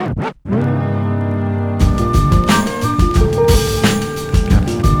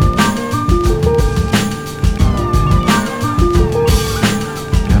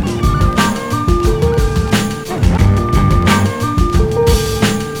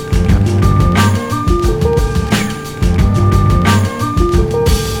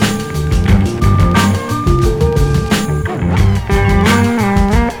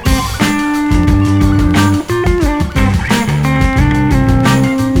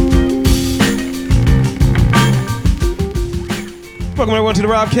Welcome everyone to the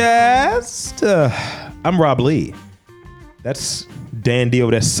Robcast. I'm Rob Lee. That's Dan D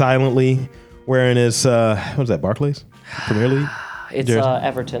over there silently wearing his, what was that, Barclays? Premier League? It's jersey?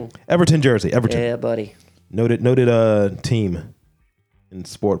 Everton. Everton jersey. Everton. Yeah, buddy. Noted team in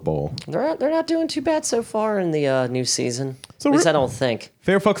sport ball. They're not doing too bad so far in the new season. So At least I don't think.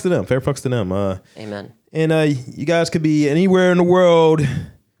 Fair fucks to them. Fair fucks to them. Amen. And you guys could be anywhere in the world,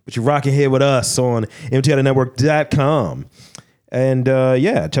 but you're rocking here with us on MTLNetwork.com. And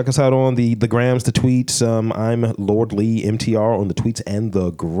yeah, check us out on the grams, the tweets. I'm Lord Lee MTR on the tweets and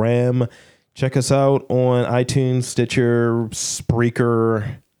the gram. Check us out on iTunes, Stitcher,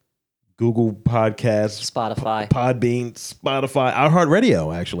 Spreaker, Google Podcasts, Spotify, Podbean, Spotify,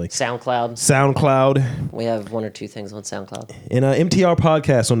 iHeartRadio, actually. SoundCloud. We have one or two things on SoundCloud. And MTR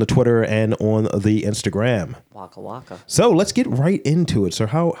Podcast on the Twitter and on the Instagram. Waka waka. So let's get right into it, sir.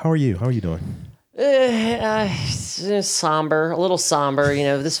 How are you? How are you doing? Somber, a little somber. You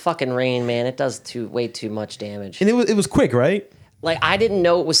know, this fucking rain, man, it does way too much damage. And it was quick, right? Like, I didn't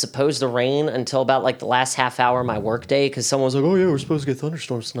know it was supposed to rain until about like the last half hour of my workday, because someone was like, oh yeah, we're supposed to get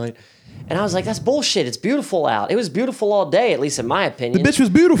thunderstorms tonight. And I was like, that's bullshit. It's beautiful out. It was beautiful all day, at least in my opinion. The bitch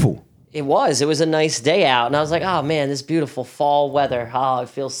was beautiful. It was a nice day out. And I was like, oh man, this beautiful fall weather. Oh, it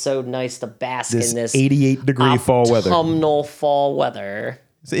feels so nice to bask in this 88-degree fall weather. Autumnal fall weather.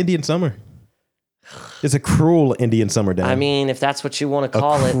 It's Indian summer. It's a cruel Indian summer, Dan. I mean, if that's what you want to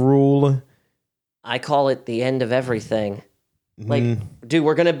call it. Cruel. I call it the end of everything. Like, dude,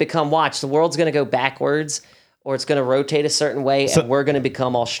 we're going to the world's going to go backwards, or it's going to rotate a certain way, and we're going to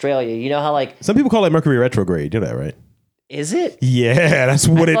become Australia. You know how, like... Some people call it Mercury retrograde. You know that, right? Is it? Yeah, that's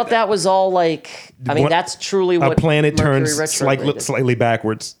what I thought that was all, like... I mean, that's truly what a planet Mercury turns slightly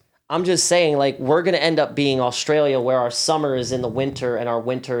backwards. I'm just saying, like, we're going to end up being Australia, where our summer is in the winter and our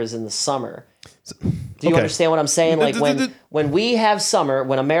winter is in the summer. Do you understand what I'm saying? Like, when we have summer,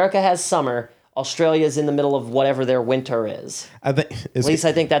 when America has summer... Australia is in the middle of whatever their winter is. At least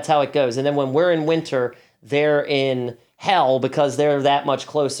I think that's how it goes. And then when we're in winter, they're in hell because they're that much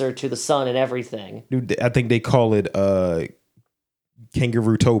closer to the sun and everything. Dude, I think they call it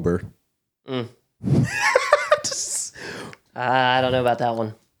Kangaroo-tober. I don't know about that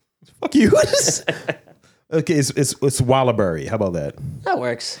one. Fuck you. Okay, it's Wallaberry. How about that? That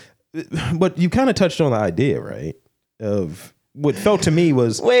works. But you kind of touched on the idea, right? Of... What felt to me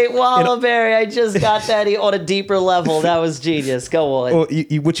was... Wait, Wallaberry, I just got that on a deeper level. That was genius. Go on. Well,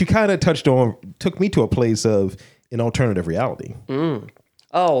 what you kind of touched on took me to a place of an alternative reality.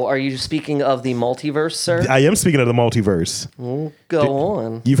 Oh, are you speaking of the multiverse, sir? I am speaking of the multiverse. Go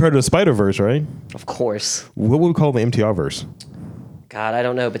on. You've heard of the Spider-Verse, right? Of course. What would we call the MTR-verse? God, I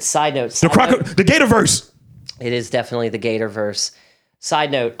don't know. But side note... The Gatorverse! It is definitely the Gatorverse.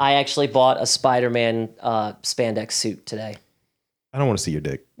 Side note, I actually bought a Spider-Man spandex suit today. I don't want to see your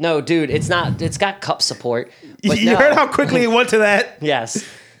dick. No, dude, it's not. It's got cup support. But you heard how quickly it went to that? Yes,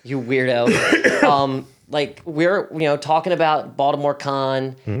 you weirdo. Like, we're talking about Baltimore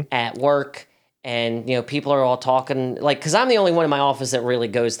Con at work, and people are all talking, like, because I'm the only one in my office that really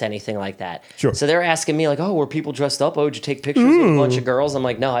goes to anything like that. Sure. So they're asking me like, oh, were people dressed up? Oh, did you take pictures with a bunch of girls? I'm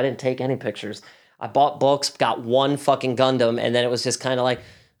like, no, I didn't take any pictures. I bought books, got one fucking Gundam, and then it was just kind of like,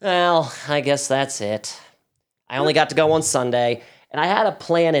 well, I guess that's it. I only got to go on Sunday. And I had a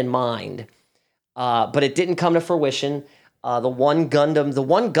plan in mind, but it didn't come to fruition. The one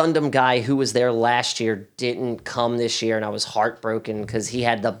Gundam guy who was there last year didn't come this year, and I was heartbroken because he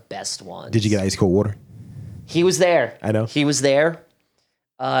had the best ones. Did you get ice cold water? He was there. I know. He was there.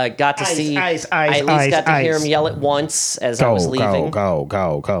 Got to see. I at least got to hear him yell it once as I was leaving.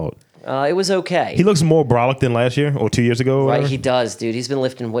 Go. It was okay. He looks more brolic than last year or 2 years ago. Right, he does, dude. He's been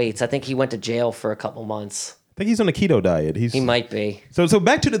lifting weights. I think he went to jail for a couple months. I think he's on a keto diet. He might be. So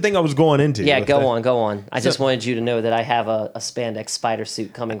back to the thing I was going into. Yeah, go on. I just wanted you to know that I have a spandex spider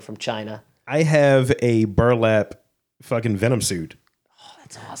suit coming from China. I have a burlap fucking Venom suit. Oh,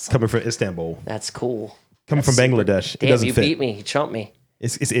 that's awesome. Coming from Istanbul. That's cool. Coming from Bangladesh. Damn, it doesn't you fit. beat me. You trumped me.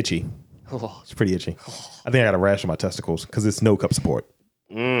 It's itchy. Oh. It's pretty itchy. I think I got a rash on my testicles because it's no cup support.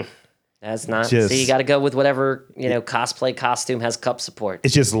 That's not. See, you got to go with whatever, cosplay costume has cup support.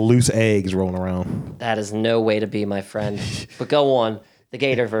 It's just loose eggs rolling around. That is no way to be, my friend. But go on. The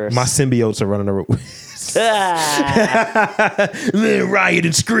Gatorverse. My symbiotes are running around. Then riot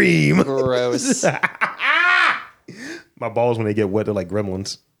and scream. Gross. My balls, when they get wet, they're like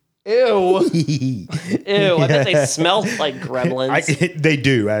gremlins. Ew. Ew. I bet they smell like gremlins. They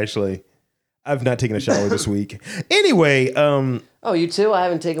do, actually. I've not taken a shower this week. Anyway, Oh, you too? I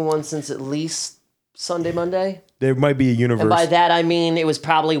haven't taken one since at least Sunday, Monday. There might be a universe. And by that, I mean it was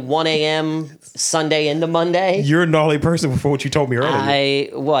probably 1 a.m. Sunday into Monday. You're a gnarly person for what you told me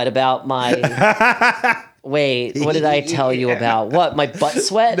earlier. What about my... Wait, what did I tell you about? What, my butt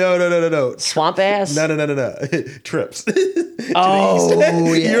sweat? No. Swamp ass? No. Trips.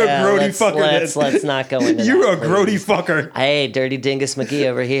 Oh, yeah. You're a grody fucker. Let's not go into You're that, a grody fucker. Hey, Dirty Dingus McGee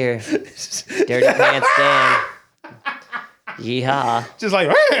over here. Dirty Pants Dan. Yeehaw. Just like,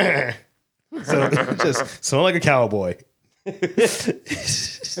 so just sound like a cowboy. 6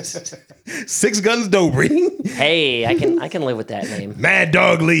 Guns Dobry. Hey, I can live with that name. Mad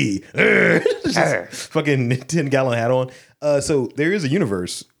Dog Lee. Fucking 10-gallon hat on. So there is a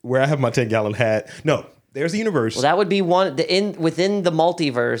universe where I have my 10-gallon hat. No, there's a universe. Well, that would be one within the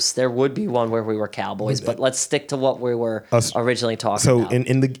multiverse. There would be one where we were cowboys, but let's stick to what we were originally talking about. So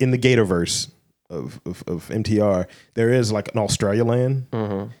in the Gatorverse of MTR, there is like an Australia land.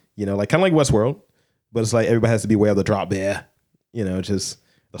 Mm-hmm. You know, like kind of like Westworld, but it's like everybody has to be aware of the drop bear. You know, just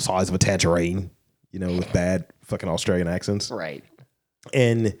the size of a tangerine. You know, with bad fucking Australian accents. Right.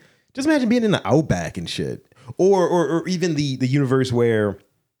 And just imagine being in the outback and shit, or even the universe where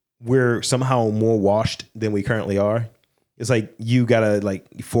we're somehow more washed than we currently are. It's like you got a like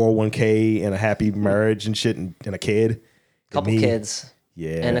 401k and a happy marriage and shit and a kid. Couple kids.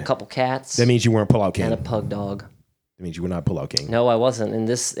 Yeah. And a couple cats. That means you weren't Pullout King. And a pug dog. That means you were not Pullout King. No, I wasn't. In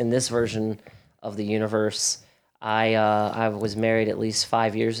this version of the universe, I was married at least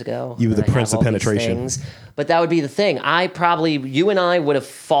 5 years ago. You were the prince of penetration. But that would be the thing. You and I would have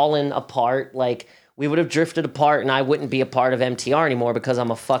fallen apart. Like, we would have drifted apart, and I wouldn't be a part of MTR anymore because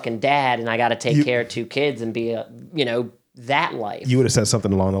I'm a fucking dad, and I got to take care of 2 kids and be that life. You would have said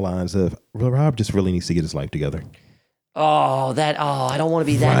something along the lines of, Rob just really needs to get his life together. I don't want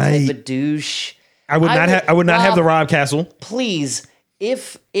to be that type of douche. I would not have the Rob Castle. Please,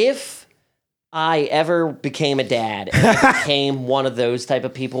 if I ever became a dad and I became one of those type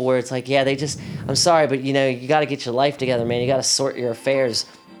of people where it's like, yeah, I'm sorry, but you got to get your life together, man. You got to sort your affairs.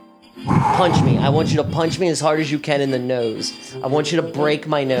 Punch me. I want you to punch me as hard as you can in the nose. I want you to break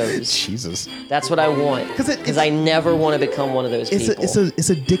my nose. Jesus. That's what I want. Because I never want to become one of those people. It's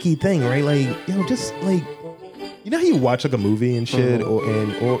a dicky thing, right? Like, just like, how you watch like a movie and shit,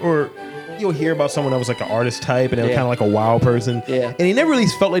 or you'll hear about someone that was like an artist type and they were kind of like a wild person. Yeah. And they never really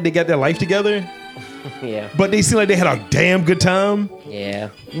felt like they got their life together. Yeah. But they seem like they had a damn good time. Yeah.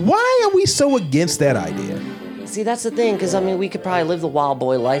 Why are we so against that idea? See, that's the thing, because we could probably live the wild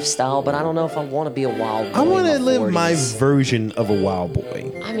boy lifestyle, but I don't know if I want to be a wild boy. I want to live my version of a wild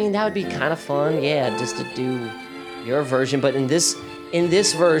boy. I mean, that would be kind of fun, yeah, just to do your version. But in this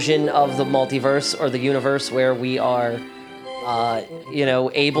version of the multiverse or the universe where we are,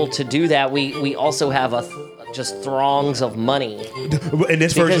 able to do that, we also have just throngs of money. In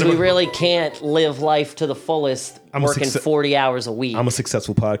this version, because we really can't live life to the fullest working 40 hours a week. I'm a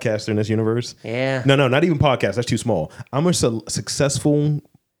successful podcaster in this universe. Yeah. No, not even podcast. That's too small. I'm a successful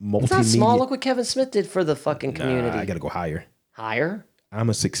multimedia. It's not small. Look what Kevin Smith did for the fucking community. I got to go higher. Higher? I'm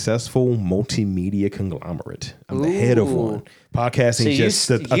a successful multimedia conglomerate. I'm the head of one. Podcasting is just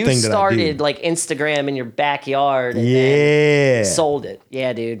a thing that I do. You started like Instagram in your backyard and then sold it.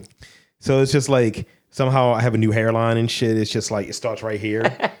 Yeah, dude. So it's just like somehow I have a new hairline and shit. It's just like it starts right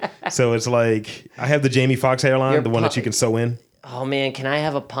here. So it's like I have the Jamie Foxx hairline, the one that you can sew in. Oh man, can I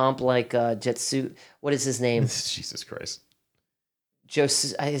have a pump like Jetsu? What is his name? Jesus Christ. No,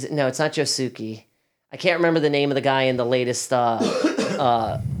 it's not Josuke. I can't remember the name of the guy in the latest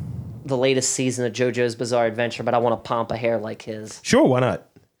season of JoJo's Bizarre Adventure, but I want to pump a hair like his. Sure, why not?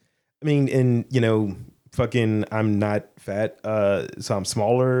 I mean, and fucking I'm not fat, so I'm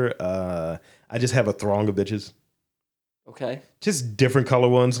smaller. I just have a throng of bitches. Okay. Just different color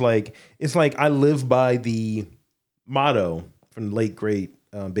ones. Like it's like I live by the motto from the late great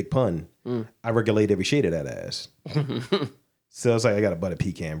Big Pun. I regulate every shade of that ass. So it's like I got a butter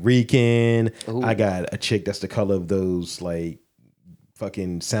pecan Rican. Ooh. I got a chick that's the color of those like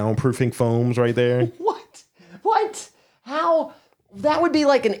fucking soundproofing foams right there. What? How? That would be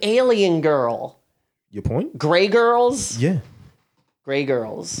like an alien girl. Your point? Gray girls? Yeah. Gray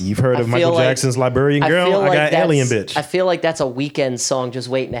girls. You've heard of Michael Jackson's Liberian Girl? I got Alien Bitch. I feel like that's a Weeknd song just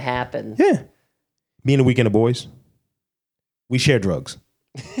waiting to happen. Yeah. Me and the Weeknd of Boys. We share drugs.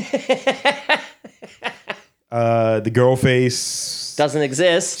 The girl face doesn't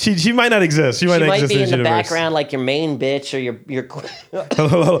exist. She might not exist. She might be in the background like your main bitch or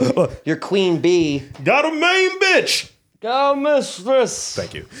your queen bee. Got a main bitch. Go, mistress.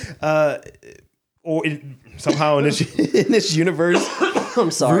 Thank you. Somehow in this universe,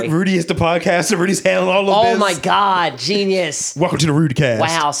 I'm sorry. Rudy is the podcaster. Rudy's handling all of this. Oh my God, genius. Welcome to the Rudecast.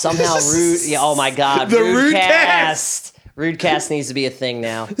 Wow, somehow Rude. Yeah, oh my God. The Rudecast. Rudecast needs to be a thing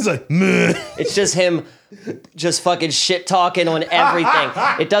now. He's like, meh. It's just him just fucking shit talking on everything.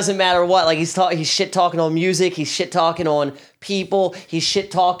 It doesn't matter what. Like he's shit talking on music, he's shit talking on people, he's shit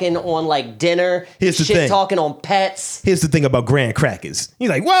talking on like dinner, Here's the shit thing. talking on pets. Here's the thing about Grand Crackers. He's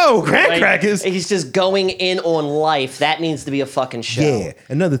like, whoa, Grand Like, Crackers. He's just going in on life. That needs to be a fucking show. Yeah.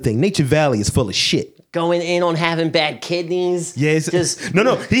 Another thing, Nature Valley is full of shit. Going in on having bad kidneys. Yeah, Just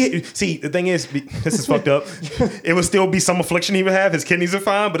no. See, the thing is, this is fucked up. It would still be some affliction he would have. His kidneys are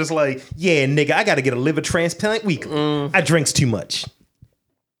fine, but it's like, yeah, nigga, I got to get a liver transplant weekly. I drinks too much.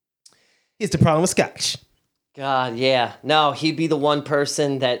 Here's the problem with Scotch. God, yeah. No, he'd be the one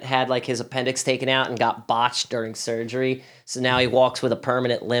person that had like his appendix taken out and got botched during surgery. So now he walks with a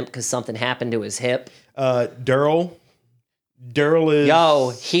permanent limp because something happened to his hip. Daryl is.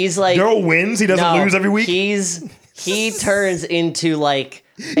 Yo, he's like Daryl wins. He doesn't lose every week. He turns into like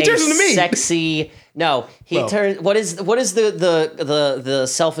a turns into me. sexy. No, turns. What is the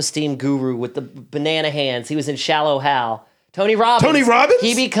self-esteem guru with the banana hands? He was in Shallow Hal. Tony Robbins. Tony Robbins?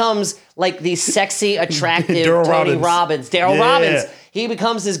 He becomes like the sexy, attractive Daryl Tony Robbins. Robbins. Daryl Yeah. Robbins. He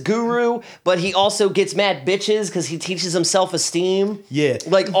becomes this guru, but he also gets mad bitches because he teaches him self-esteem. Yeah.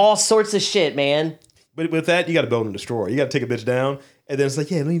 Like all sorts of shit, man. But with that, you got to build and destroy. You got to take a bitch down, and then it's like,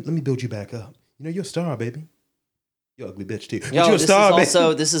 yeah, let me build you back up. You know, you're a star, baby. You're an ugly bitch too. But Yo, you're a star, baby.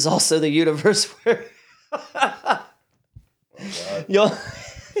 this is also the universe where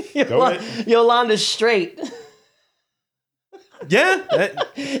Yolanda's straight. Yeah,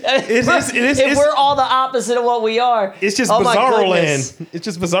 If we're all the opposite of what we are, it's just oh my Bizarro goodness. Land. It's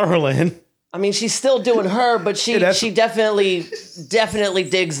just Bizarro Land. I mean, she's still doing her, but she definitely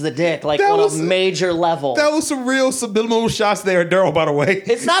digs the dick like That on was- a major level. That was some real subliminal shots there, Daryl. By the way,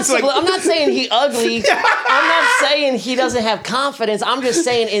 It's not. like- I'm not saying he ugly. I'm not saying he doesn't have confidence. I'm just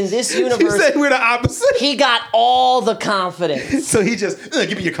saying in this He universe, said we're the opposite. he got all the confidence. So he just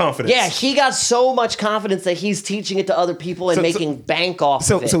give me your confidence. Yeah, he got so much confidence that he's teaching it to other people and making bank off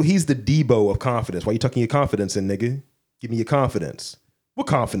of it. So he's the Debo of confidence. Why you tucking your confidence in, nigga? Give me your confidence. What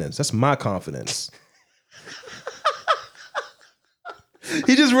confidence? That's my confidence.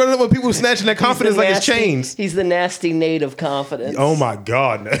 He just running up when people snatching that confidence like it's chains. He's the nasty Nate of confidence. Oh my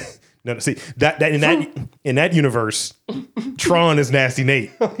God. No, see that in that universe, Tron is Nasty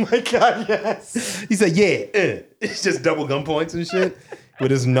Nate. Oh my God, yes. He said, yeah, it's just double gun points and shit with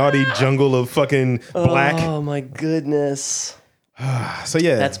his naughty jungle of fucking black. Oh my goodness. So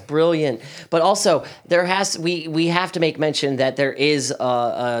yeah, That's brilliant. But also, we have to make mention that there is in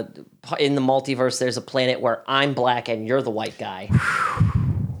the multiverse, there's a planet where I'm black and you're the white guy.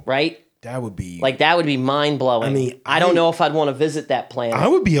 Right? that would be That would be mind blowing. I mean, I don't know if I'd want to visit that planet. I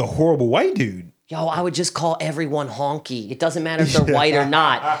would be a horrible white dude. Yo, I would just call everyone honky. It doesn't matter if they're white or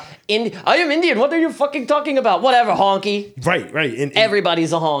not. I am Indian. What are you fucking talking about? Whatever, honky. Right. And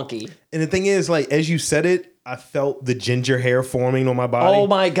Everybody's a honky. the thing is, like, as you said it, I felt the ginger hair forming on my body. Oh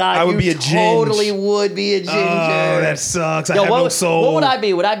my God. I would you be a totally ginge. would be a ginger. Oh, that sucks. I Yo, have no soul. what would I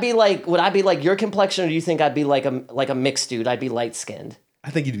be? Would I be like your complexion, or do you think I'd be like a mixed dude? I'd be light skinned. I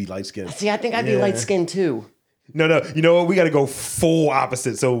think you'd be light skinned. See, I think I'd be light skinned too. No. You know what? We got to go full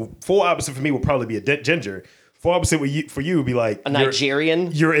opposite. So full opposite for me would probably be a ginger. Full opposite for you would be like A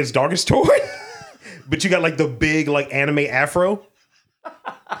Nigerian. You're as dark as Tory, but you got like the big like anime afro.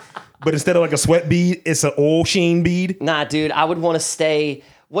 But instead of like a sweat bead, it's an oil sheen bead. Nah, dude, I would want to stay.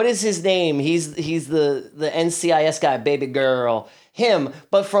 What is his name? He's the NCIS guy, baby girl. Him,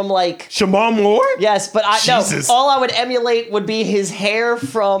 but from like Shamar Moore? yes, but Jesus. all I would emulate would be his hair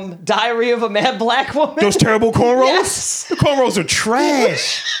from Diary of a Mad Black Woman. Those terrible cornrows? Yes. The cornrows are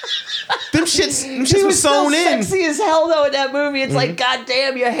trash. them shits He were was so sewn in. sexy as hell though in that movie. It's like, God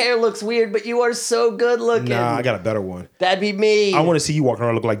damn, your hair looks weird, but you are so good looking. Nah, I got a better one. That'd be me. I want to see you walking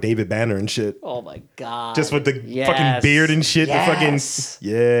around look like David Banner and shit. Oh my God. Just with the Yes. fucking beard and shit. Yes. The fucking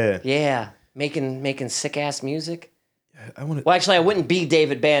yeah. Yeah. Making sick ass music. I want to. Well, actually, I wouldn't be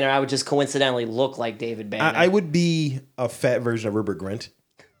David Banner. I would just coincidentally look like David Banner. I would be a fat version of Rupert Grint.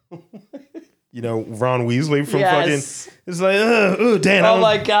 You know, Ron Weasley from Yes. fucking. It's like, damn. Oh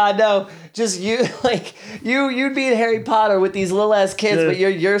my God, no! Just you, like you'd be in Harry Potter with these little ass kids, Yeah. but you're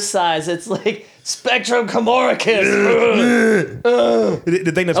your size. It's like Spectrum Camoricus.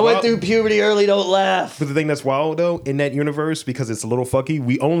 The thing that's I went wild, through puberty early. Don't laugh. but the thing that's wild though, in that universe, because it's a little fucky,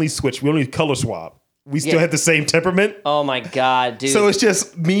 we only color swap. We still Yeah. have the same temperament. Oh my God, dude! So it's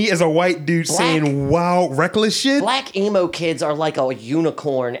just me as a white dude saying wild, reckless shit. Black emo kids are like a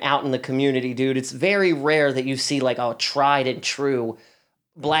unicorn out in the community, dude. It's very rare that you see like a tried and true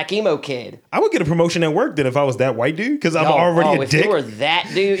Black emo kid. I would get a promotion at work then if I was that white dude because I'm already a if dick. you were that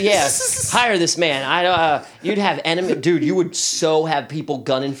dude, yeah, hire this man. You'd have enemy, dude. You would so have people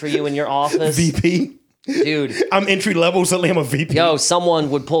gunning for you in your office, VP. dude. I'm entry level, suddenly I'm a VP. Yo, someone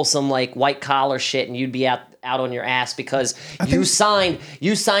would pull some like white collar shit, and you'd be out on your ass because you signed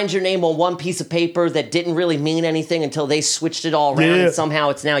your name on one piece of paper that didn't really mean anything until they switched it all around, and somehow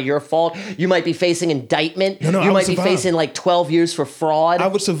it's now your fault. You might be facing indictment. You might be facing like 12 years for fraud. I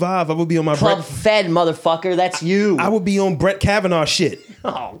would survive. I would be on my Club Fed, motherfucker. That's you. I would be on Brett Kavanaugh shit.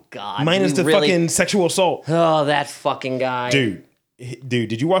 Oh God. Minus the fucking sexual assault. Oh, that fucking guy. Dude,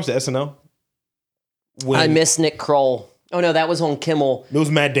 did you watch the SNL? I miss Nick Kroll. Oh no, that was on Kimmel. It was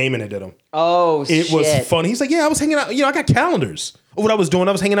Matt Damon that did him. Oh, shit. It was funny. He's like, yeah, I was hanging out. I got calendars of what I was doing.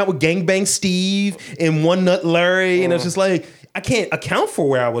 I was hanging out with Gangbang Steve and One Nut Larry. And it's just like, I can't account for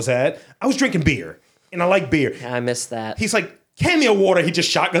where I was at. I was drinking beer. And I like beer. I missed that. He's like, cameo water. He just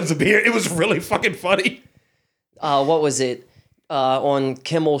shotguns a beer. It was really fucking funny. What was it? On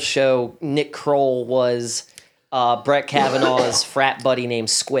Kimmel's show, Nick Kroll was Brett Kavanaugh's frat buddy named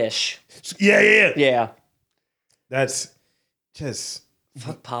Squish. Yeah. That's just...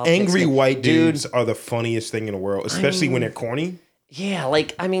 Fuck politics, angry white dudes are the funniest thing in the world, especially when they're corny. Yeah,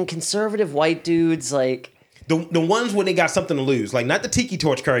 conservative white dudes, like... The ones when they got something to lose. Like, not the tiki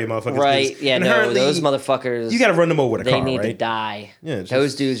torch carrier motherfuckers. Right, yeah, no, those motherfuckers... You got to run them over with a car, right? They need to die. Yeah,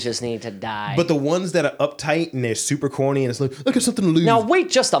 those dudes just need to die. But the ones that are uptight and they're super corny and it's like, I got something to lose. Now, wait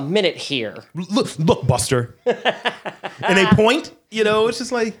just a minute here. Look, Buster. And they point, it's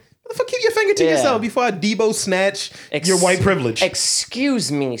just like... Keep your finger to yourself before I Debo snatch your white privilege.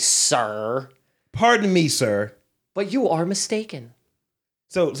 Excuse me, sir. Pardon me, sir. But you are mistaken.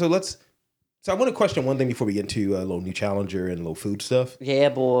 So I want to question one thing before we get into a little new challenger and a little food stuff. Yeah,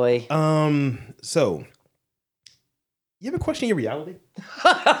 boy. So you ever question your reality?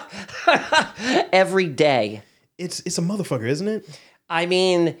 Every day. It's a motherfucker, isn't it? I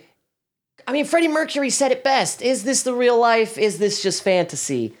mean, Freddie Mercury said it best. Is this the real life? Is this just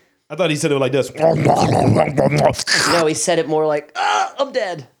fantasy? I thought he said it like this. No, he said it more like, I'm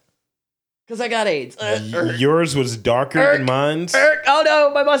dead. Because I got AIDS. Yours was darker than mine. Oh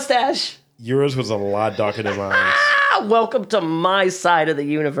no, my mustache. Yours was a lot darker than mine. Welcome to my side of the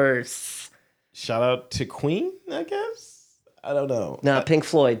universe. Shout out to Queen, I guess? I don't know. Nah, Pink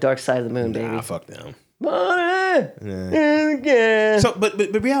Floyd, Dark Side of the Moon, baby. Nah, fuck them. Yeah. So, but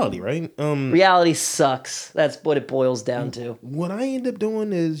reality, right? Reality sucks. That's what it boils down to. What I end up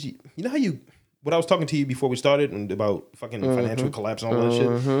doing is, what I was talking to you before we started and about fucking financial collapse and all that shit.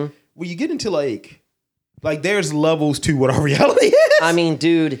 When you get into like there's levels to what our reality is. I mean,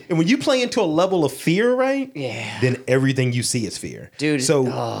 dude. And when you play into a level of fear, right? Yeah. Then everything you see is fear. Dude. So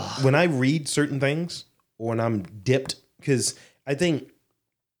when I read certain things or when I'm dipped, because I think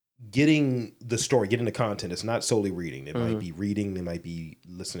getting the story, getting the content, it's not solely reading. It might be reading, it might be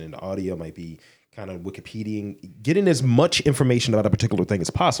listening to audio, it might be kind of Wikipediaing, getting as much information about a particular thing as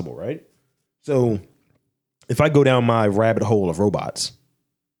possible, right? So if I go down my rabbit hole of robots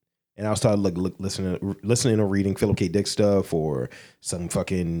and I'll start listening or reading Philip K. Dick stuff or some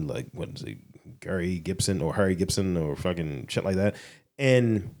fucking what is it, Gary Gibson or Harry Gibson or fucking shit like that.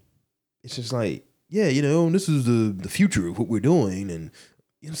 And it's just like, yeah, this is the future of what we're doing. And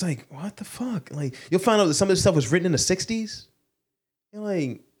it's like, what the fuck? Like, you'll find out that some of this stuff was written in the 60s. You're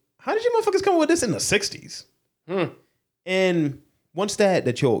like, how did you motherfuckers come up with this in the 60s? And once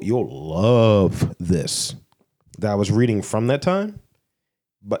that you'll love this, that I was reading from that time,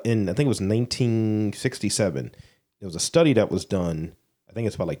 but I think it was 1967, there was a study that was done, I think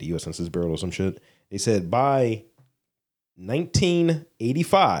it's by like the U.S. Census Bureau or some shit. They said by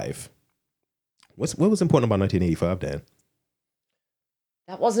 1985, what was important about 1985, Dan?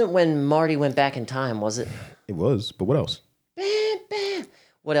 That wasn't when Marty went back in time, was it? It was, but what else?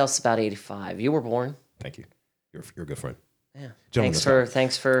 What else about 85? You were born. Thank you. You're a good friend. Yeah.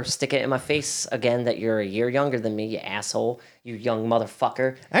 Thanks for sticking it in my face again that you're a year younger than me, you asshole, you young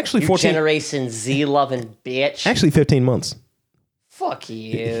motherfucker. Actually, you 14 Generation Z loving bitch. Actually, 15 months. Fuck you.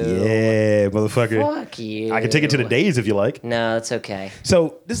 Yeah, motherfucker. Fuck you. I can take it to the days if you like. No, it's okay.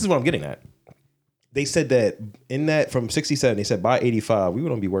 So this is what I'm getting at. They said that from 67, they said by 85, we were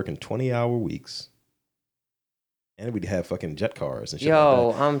going to be working 20-hour weeks. And we'd have fucking jet cars and shit.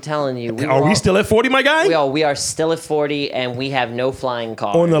 Yo, I'm telling you. Are we still at 40, my guy? We are still at 40, and we have no flying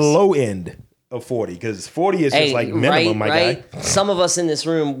cars. On the low end of 40, because 40 is just like minimum, my guy. Some of us in this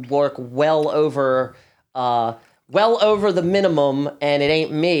room work well over the minimum, and it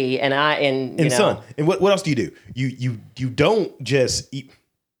ain't me. And son, and what else do you do? You don't just eat.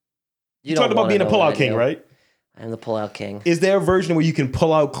 You talked about being a pullout king, right? I'm the pullout king. Is there a version where you can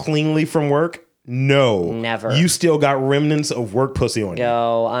pull out cleanly from work? No. Never. You still got remnants of work pussy on you.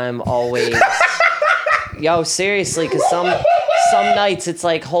 Yo, I'm always... Yo, seriously, because some nights it's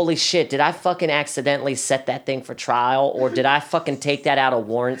like, holy shit, did I fucking accidentally set that thing for trial? Or did I fucking take that out of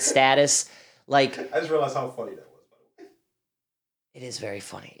warrant status? Like... I just realized how funny that was, by the way. It is very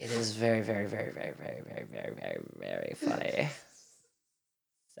funny. It is very, very, very, very, very, very, very, very, very funny.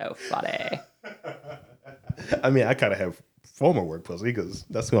 So funny. I mean, I kind of have former work pussy because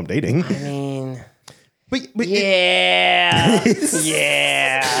that's who I'm dating. I mean... But yeah.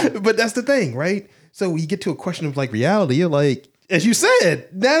 Yeah. But that's the thing, right? So you get to a question of like reality. You're like, as you said,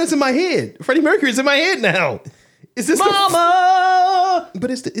 now it's in my head. Freddie Mercury's in my head now. Is this Mama? But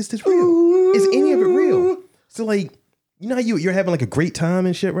is this real? Is any of it real? So like, you know how you're having like a great time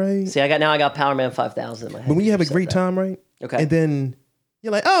and shit, right? See, I got Power Man 5000 in my head. But when you have a great time, right? Okay. And then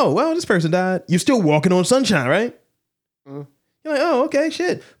you're like, oh, well, this person died. You're still walking on sunshine, right? Mm. You're like, oh, okay,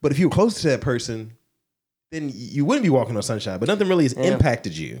 shit. But if you were close to that person, then you wouldn't be walking on sunshine. But nothing really has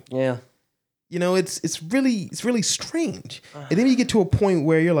impacted you. Yeah. You know, it's really strange. And then you get to a point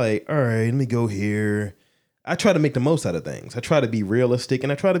where you're like, all right, let me go here. I try to make the most out of things. I try to be realistic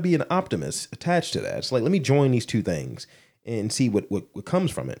and I try to be an optimist attached to that. It's like, let me join these two things and see what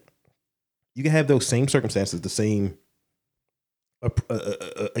comes from it. You can have those same circumstances, the same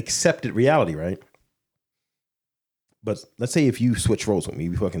accepted reality, right? But let's say if you switch roles with me,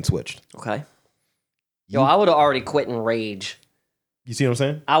 we fucking switched. Okay. Yo, I would have already quit in rage. You see what I'm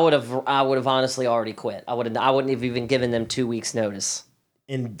saying? I would have honestly already quit. I wouldn't have even given them 2 weeks notice.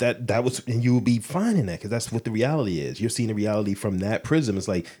 And and you will be fine in that because that's what the reality is. You're seeing the reality from that prism. It's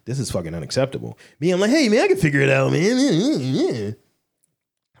like, this is fucking unacceptable. Me, I'm like, hey man, I can figure it out, man. The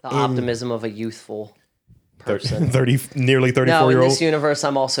optimism of a youthful person. Nearly 34-year-old. No, in this universe,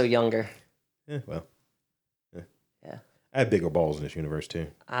 I'm also younger. Yeah, well. Yeah. I have bigger balls in this universe too.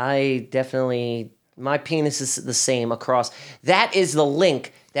 I definitely... My penis is the same across. That is the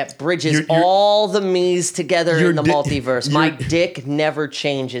link that bridges all the me's together in the multiverse. My dick never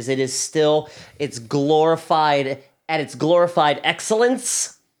changes. It is still, it's glorified at its glorified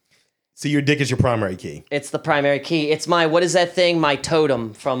excellence. So your dick is your primary key. It's the primary key. It's my, what is that thing? My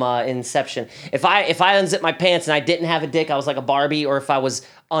totem from Inception. If I unzip my pants and I didn't have a dick, I was like a Barbie, or if I was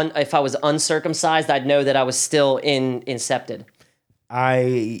uncircumcised, I'd know that I was still incepted.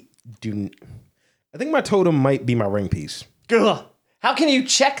 I think my totem might be my ring piece. Ugh. How can you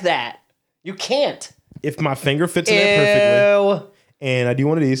check that? You can't. If my finger fits in there perfectly, and I do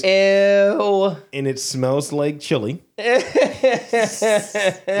one of these, ew, and it smells like chili, ew,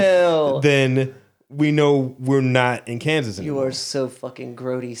 then we know we're not in Kansas anymore. You are so fucking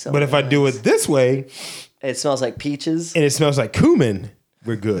grody. Sometimes. But if I do it this way, it smells like peaches, and it smells like cumin,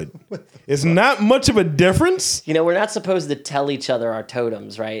 we're good. It's not much of a difference. You know, we're not supposed to tell each other our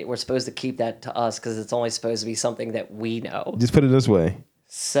totems, right? We're supposed to keep that to us because it's only supposed to be something that we know. Just put it this way.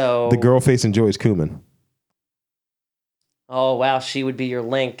 So the girl face enjoys cumin. Oh, wow, she would be your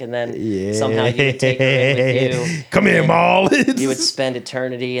link, and then somehow you would take her in with you. Come here, Maul. You would spend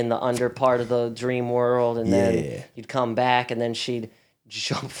eternity in the under part of the dream world, and then you'd come back, and then she'd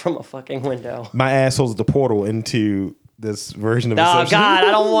jump from a fucking window. My asshole's the portal into this version of Oh, Inception. God,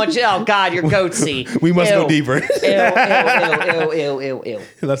 I don't want you. Oh, God, you're goatsy. We must go deeper. Ew.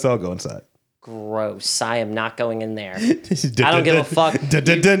 Let's all go inside. Gross. I am not going in there. I don't give a fuck.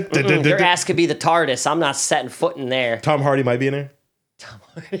 Your ass could be the TARDIS. I'm not setting foot in there. Tom Hardy might be in there. Tom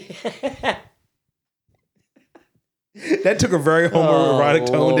Hardy. That took a very homoerotic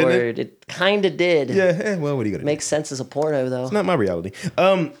tone, didn't it? It kind of did. Yeah, well, what are you going to do? Makes sense as a porno, though. It's not my reality.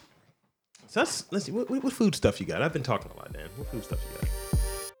 So let's see. What food stuff you got? I've been talking a lot, Dan. What food stuff you got?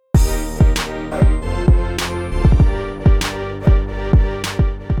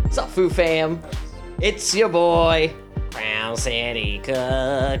 What's up, Foo Fam? It's your boy, Crown City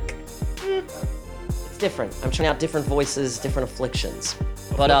Cook. It's different. I'm trying out different voices, different afflictions.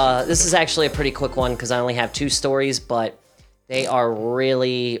 But this is actually a pretty quick one because I only have 2 stories, but they're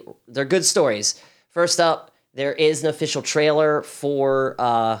good stories. First up, there is an official trailer for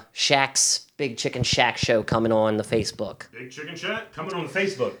Shaq's Big Chicken Shack show coming on the Facebook. Big Chicken Shack coming on the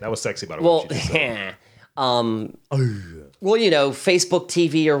Facebook. That was sexy, by the way. Well, well, you know, Facebook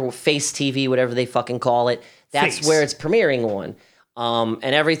TV or Face TV, whatever they fucking call it. That's where it's premiering on.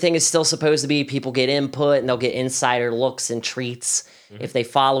 And everything is still supposed to be people get input and they'll get insider looks and treats if they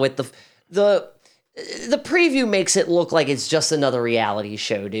follow it. The preview makes it look like it's just another reality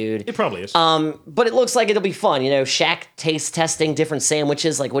show, dude. It probably is. But it looks like it'll be fun. You know, Shaq taste testing different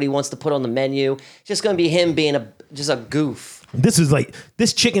sandwiches, like what he wants to put on the menu. It's just going to be him being just a goof.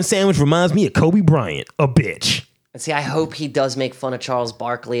 This chicken sandwich reminds me of Kobe Bryant, a bitch. And see, I hope he does make fun of Charles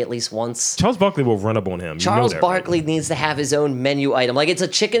Barkley at least once. Charles Barkley will run up on him. Charles Barkley needs to have his own menu item. Like it's a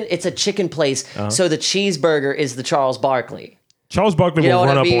chicken place. So the cheeseburger is the Charles Barkley. Charles Barkley will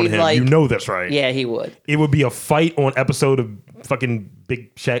run up on him. Like, you know that's right. Yeah, he would. It would be a fight on episode of fucking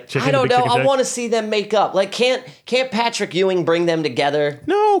Big Shack Chicken. I don't know. I want to see them make up. Like, can't Patrick Ewing bring them together?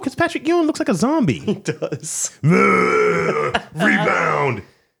 No, because Patrick Ewing looks like a zombie. He does. Rebound.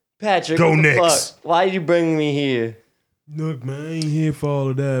 Patrick, go Knicks. Why did you bring me here? Look, man, I ain't here for all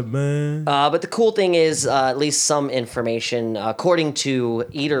of that, man. But the cool thing is, at least some information, according to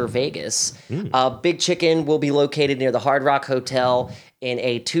Eater Vegas, Big Chicken will be located near the Hard Rock Hotel in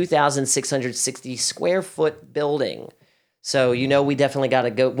a 2,660 square foot building. So we definitely got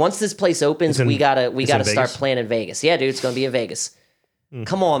to go. Once this place opens, we gotta start planning Vegas. Yeah, dude, it's gonna be in Vegas.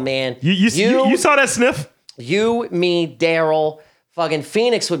 Come on, man. You saw that sniff? You, me, Daryl. Fucking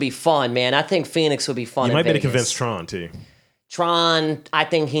Phoenix would be fun, man. I think Phoenix would be fun. You might be able to convince Tron too. Tron, I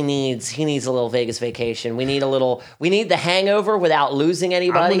think he needs a little Vegas vacation. We need the hangover without losing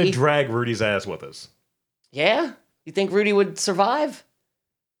anybody. I'm gonna drag Rudy's ass with us. Yeah? You think Rudy would survive?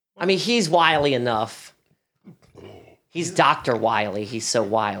 I mean, he's wily enough. He's Dr. Wily. He's so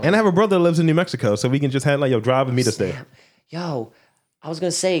wily. And I have a brother that lives in New Mexico, so we can just drive and meet us there. Yo, I was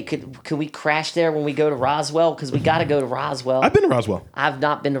gonna say, could we crash there when we go to Roswell? Because we gotta go to Roswell. I've been to Roswell. I've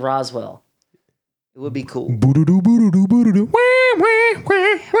not been to Roswell. It would be cool.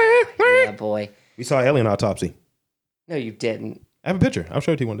 Yeah, boy. We saw Alien Autopsy. No, you didn't. I have a picture. I'll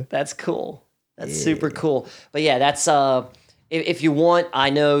show it to you one day. That's cool. That's super cool. But yeah, that's if you want,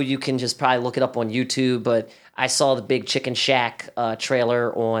 I know you can just probably look it up on YouTube, but I saw the Big Chicken Shack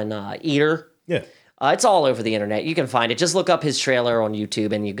trailer on Eater. Yeah. It's all over the internet. You can find it. Just look up his trailer on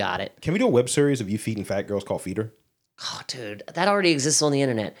YouTube and you got it. Can we do a web series of you feeding fat girls called Feeder? Oh, dude, that already exists on the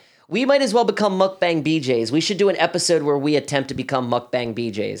internet. We might as well become Mukbang BJs. We should do an episode where we attempt to become Mukbang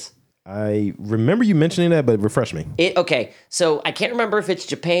BJs. I remember you mentioning that, but refresh me. Okay, so I can't remember if it's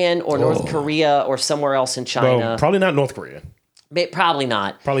Japan or North Korea or somewhere else in China. Well, probably not North Korea. Probably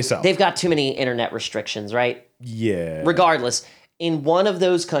not. Probably South. They've got too many internet restrictions, right? Yeah. Regardless, in one of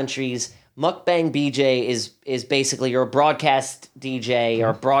those countries, Mukbang BJ is basically you're a broadcast DJ or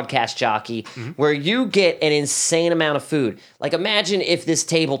a broadcast jockey where you get an insane amount of food. Like imagine if this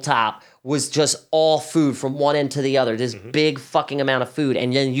tabletop was just all food from one end to the other, this big fucking amount of food,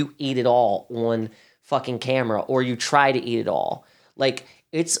 and then you eat it all on fucking camera or you try to eat it all. Like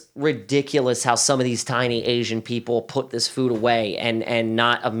it's ridiculous how some of these tiny Asian people put this food away and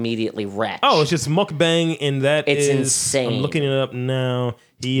not immediately wreck. Oh, it's just mukbang, and it's insane. I'm looking it up now.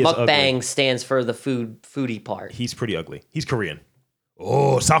 He is mukbang ugly. stands for the foodie part. He's pretty ugly. He's Korean.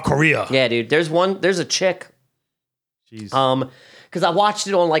 Oh, South Korea. Yeah, dude. There's a chick. Jeez. Because I watched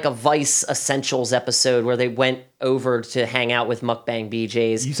it on like a Vice Essentials episode where they went over to hang out with Mukbang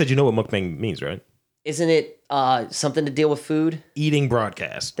BJs. You said you know what mukbang means, right? Isn't it something to deal with food? Eating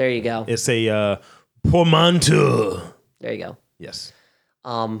broadcast. There you go. It's a portmanteau. There you go. Yes.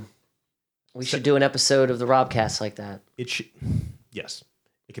 We should do an episode of the Robcast like that. Yes.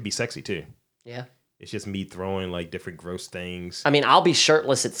 It could be sexy too. Yeah. It's just me throwing like different gross things. I mean, I'll be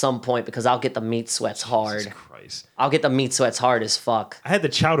shirtless at some point because I'll get the meat sweats hard. Jesus Christ. I'll get the meat sweats hard as fuck. I had the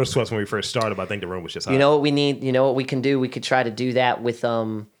chowder sweats when we first started, but I think the room was just hot. You know what we need? You know what we can do? We could try to do that with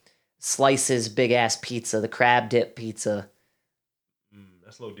Slice's big ass pizza, the crab dip pizza.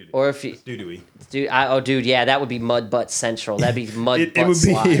 That's low doo-doo. Or if you doo-dooey. Dude, yeah, that would be mud butt central. That'd be mud butt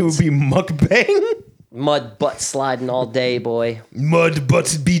it would be mukbang. Mud butt sliding all day, boy. Mud butt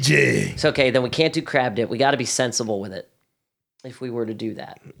BJ. It's okay. Then we can't do crab dip. We got to be sensible with it. If we were to do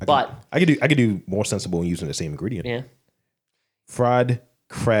that, I could do more sensible using the same ingredient. Yeah. Fried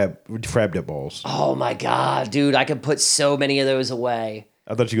crab dip balls. Oh my god, dude! I could put so many of those away.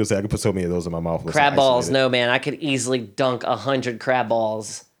 I thought you were gonna say I could put so many of those in my mouth. Crab balls, no man. I could easily dunk 100 crab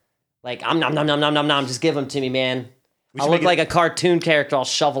balls. Like nom nom nom nom nom nom nom. Just give them to me, man. I look like a cartoon character. I'll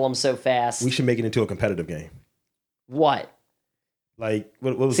shovel them so fast. We should make it into a competitive game. What? Like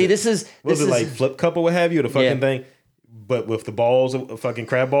what was See, it? this is like flip cup or what have you, or the fucking thing, but with the balls of fucking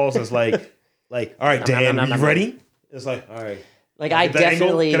crab balls. It's like all right, Dan, you ready? It's like all right. Like I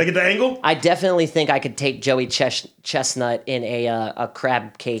definitely can I get the angle? I definitely think I could take Joey Chestnut in a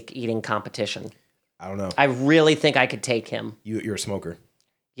crab cake eating competition. I don't know. I really think I could take him. You're a smoker.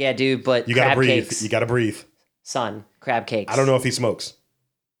 Yeah, dude, but you gotta crab breathe. Cakes, you gotta breathe. Son, crab cakes. I don't know if he smokes.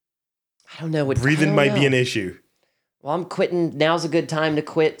 I don't know what breathing might be an issue. Well, I'm quitting. Now's a good time to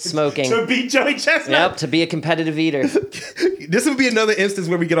quit smoking. To beat Joey Chestnut. Yep, to be a competitive eater. This would be another instance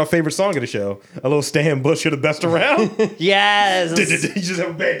where we get our favorite song of the show. A little Stan Bush, you're the best around. Yes. You just have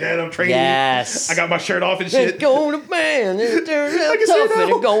a bandana, I'm training. Yes. I got my shirt off and shit. It's going to man, it's turning out tough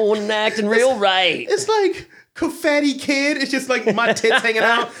and it's going and acting real right. It's like confetti kid. It's just like my tits hanging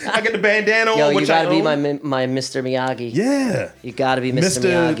out. I got the bandana Yo, on, you which I gotta be own. my Mr. Miyagi. Yeah. You gotta be Mr.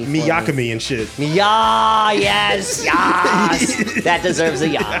 Miyagi. Miyakami and shit. Yes. That deserves a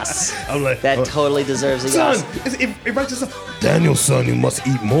yas. I'm like, That totally deserves a yas. son, it writes this up. Daniel, son, you must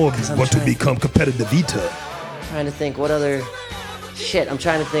eat more if you want to become competitive eater. I'm trying to think what other shit. I'm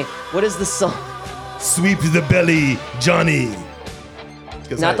trying to think. What is the song? Sweep the belly, Johnny.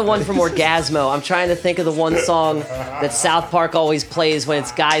 Not the one from Orgasmo. I'm trying to think of the one song that South Park always plays when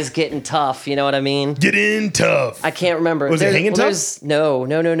it's guys getting tough. You know what I mean? Get in tough. I can't remember. Was it Hanging Tough? No.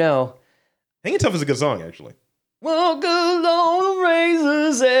 Hanging Tough is a good song, actually. Walk along the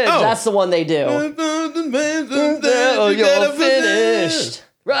razor's edge. Oh. That's the one they do. You're finished.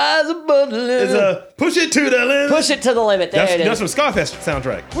 Rise above the limit. It's push it to the limit. Push it to the limit. There it is. That's from Scarfest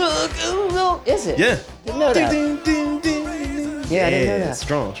soundtrack. Is it? Yeah. Didn't know that. Yeah, I didn't know that.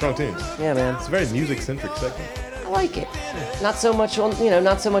 Strong tunes. Yeah, man. It's a very music-centric segment. I like it. Not so much on,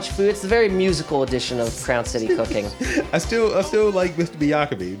 not so much food. It's the very musical edition of Crown City Cooking. I still like Mr.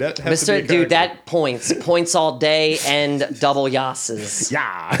 Miyakabe. That has to be a Dude, character. that points all day and double yasses.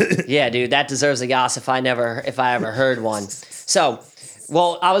 Yeah. Yeah, dude, that deserves a yas if I ever heard one. So,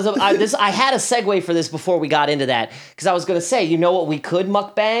 well, I had a segue for this before we got into that because I was gonna say, you know what we could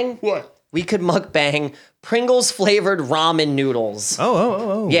mukbang? What? We could mukbang Pringles flavored ramen noodles.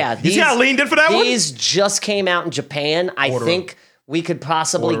 Oh. Yeah, You see how I leaned in for that one? These just came out in Japan. I think we could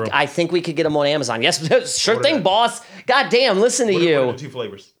possibly. Order 'em. I think we could get them on Amazon. Yes, sure Order thing, that. boss. God damn, listen to What are you. the 2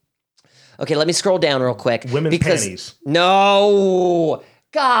 flavors? Okay, let me scroll down real quick. Women's panties. No.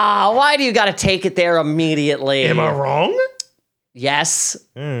 God, why do you got to take it there immediately? Am I wrong? Yes.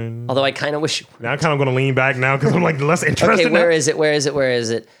 Although I kind of wish. Now I'm kind of going to lean back now because I'm like less interested. Okay, where is it? Where is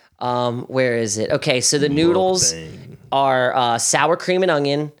it? Okay, so the noodles are sour cream and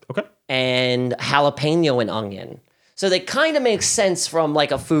onion. Okay. And jalapeno and onion. So they kind of make sense from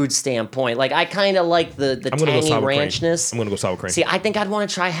like a food standpoint. Like I kind of like the tangy ranchness. I'm going to go sour cream. See, I think I'd want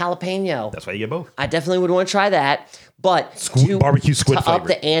to try jalapeno. That's why you get both. I definitely would want to try that. But Barbecue squid to up flavor.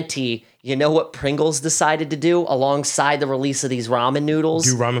 the ante, you know what Pringles decided to do alongside the release of these ramen noodles?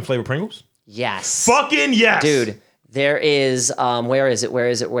 Do ramen flavored Pringles? Yes. Fucking yes. Dude, there is, where is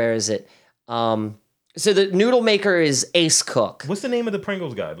it? So the noodle maker is Ace Cook. What's the name of the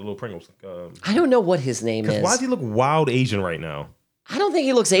Pringles guy? The little Pringles. I don't know what his name is. Why does he look wild Asian right now? I don't think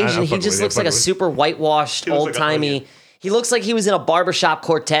he looks Asian. He just looks like a super whitewashed, looks like old timey. onion. He looks like he was in a barbershop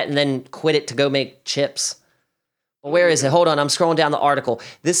quartet and then quit it to go make chips. Well, where is it? Hold on, I'm scrolling down the article.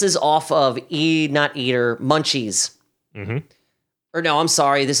 This is off of Munchies. Mm-hmm. Or no, I'm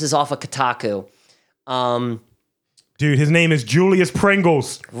sorry. This is off of Kotaku. Dude, his name is Julius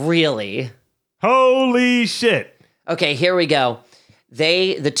Pringles. Really? Holy shit. Okay, here we go.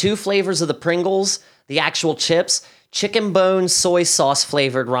 The 2 flavors of the Pringles, the actual chips, chicken bone soy sauce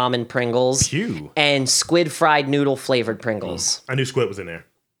flavored ramen Pringles, Phew. and squid fried noodle flavored Pringles. I knew squid was in there.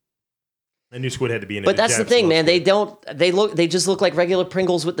 I knew squid had to be in there. But that's the thing, man. They just look like regular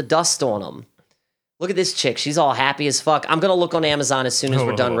Pringles with the dust on them. Look at this chick. She's all happy as fuck. I'm going to look on Amazon as soon as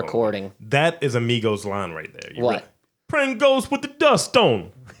we're done recording. That is Amigos line right there. You're What? right. Pringles with the dust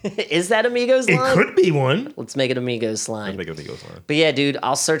on. Is that Amigos It line? could be one. Let's make it Amigos line. Let's make it Amigos line. But yeah, dude,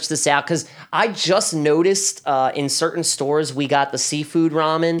 I'll search this out because I just noticed in certain stores we got the seafood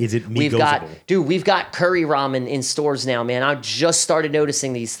ramen. Is it we've got curry ramen in stores now, man. I just started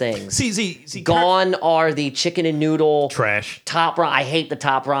noticing these things. See. Gone are the chicken and noodle Trash. top ramen. I hate the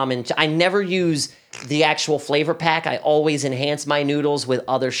top ramen. I never use the actual flavor pack. I always enhance my noodles with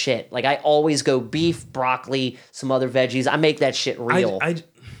other shit. Like I always go beef, broccoli, some other veggies. I make that shit real.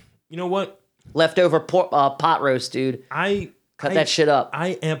 You know what? Leftover pot roast, dude. Cut that shit up.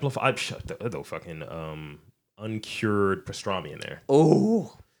 I amplify. Shut the fucking uncured pastrami in there. Ooh.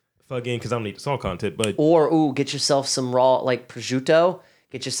 Fucking, because I don't need the salt content, but Or get yourself some raw like prosciutto.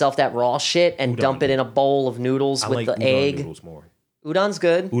 Get yourself that raw shit and dump it in a bowl of noodles with the udon egg. Noodles more. Udon's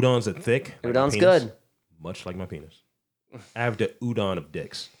good. Udons are thick. like my Udon's penis, good. Much like my penis. I have the udon of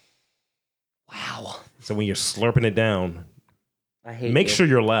dicks. Wow. So when you're slurping it down, I hate make you. sure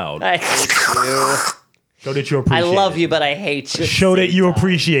you're loud. I hate you. Show that you appreciate I it. love you, but I hate you. Show that you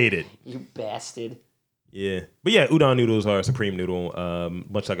appreciate it. You bastard. Yeah. But yeah, udon noodles are a supreme noodle,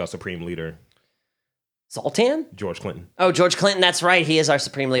 much like our supreme leader. Zoltan? George Clinton. Oh, George Clinton. That's right. He is our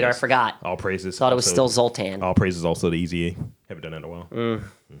supreme leader. Yes. I forgot. All praises. Thought it was also- still Zoltan. All praises also the Easy. Haven't done that in a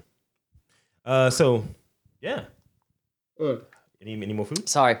while. So, yeah. Any more food?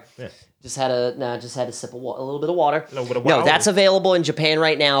 Sorry. Yeah. Just had a sip of a little bit of water. little bit of No, water. that's available in Japan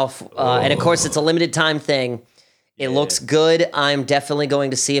right now, and of course it's a limited time thing. It looks good. I'm definitely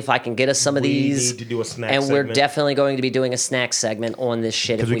going to see if I can get us some of these. We need to do a snack and segment. we're definitely going to be doing a snack segment on this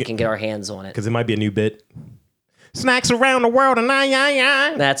shit if we can get our hands on it. Because it might be a new bit. Snacks around the world and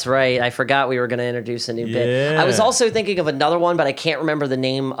That's right. I forgot we were going to introduce a new bit. I was Yeah. also thinking of another one, but I can't remember the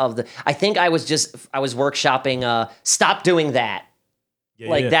name of the. I think I was workshopping. Stop doing that.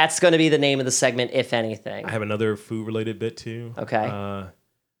 Yeah. That's going to be the name of the segment, if anything. I have another food related bit too. Okay.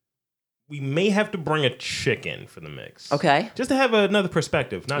 We may have to bring a chicken for the mix. Okay. Just to have another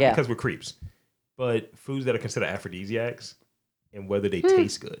perspective, not Yeah. because we're creeps, but foods that are considered aphrodisiacs and whether they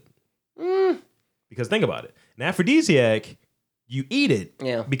taste good. Because think about it. An aphrodisiac, you eat it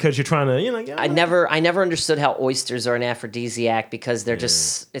because you're trying to, I never understood how oysters are an aphrodisiac because they're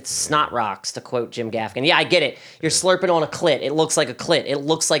just it's snot rocks, to quote Jim Gaffigan. Yeah, I get it. You're slurping on a clit. It looks like a clit. It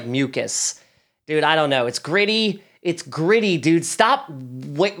looks like mucus. Dude, I don't know. It's gritty. It's gritty, dude. Stop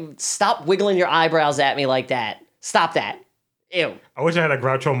wiggling your eyebrows at me like that. Stop that. Ew. I wish I had a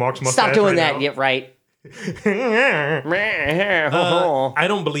Groucho Marx mustache. Stop doing right that. now. Yeah, right. I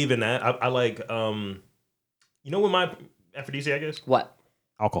don't believe in that. I like, you know what my aphrodisiac is? What?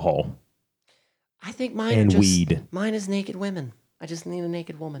 Alcohol. I think mine And are just, weed. Mine is naked women. I just need a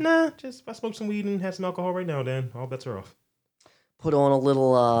naked woman. Nah, just if I smoke some weed and have some alcohol right now, then all bets are off. Put on a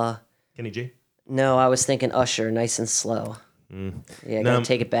little Kenny G? No, I was thinking Usher, nice and slow. Yeah, gotta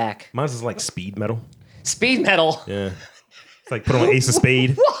take it back. Mine's is like speed metal. Speed metal. Yeah. It's like put on Ace of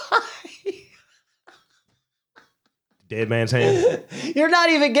Spade. Why? Dead man's hand. You're not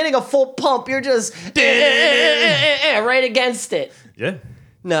even getting a full pump. You're just right against it. Yeah.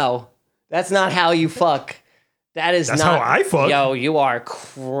 No, that's not how you fuck. That's That's not how I fuck. Yo, you are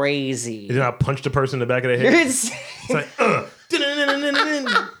crazy. Did I punch the person in the back of the You're head? insane. It's like,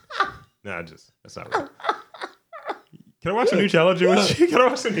 nah, that's not right. Can I watch a new challenge with you? Can I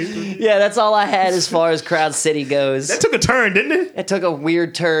watch the new? Yeah, that's all I had as far as Crowd City goes. That took a turn, didn't it? It took a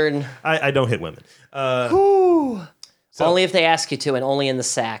weird turn. I don't hit women. Ooh. So- Only if they ask you to, and only in the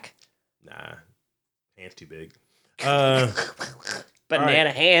sack. Nah, hands too big.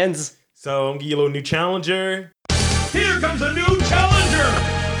 Banana hands. So I'm gonna give you a little new challenger. Here comes a new challenger!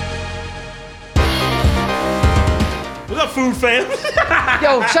 What's up, food fam?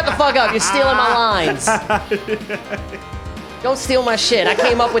 Yo, shut the fuck up. You're stealing my lines. Don't steal my shit. I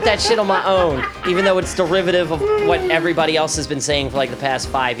came up with that shit on my own, even though it's derivative of what everybody else has been saying for like the past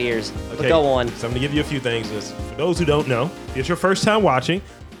 5 years. But go on. So I'm gonna give you a few things. For those who don't know, if it's your first time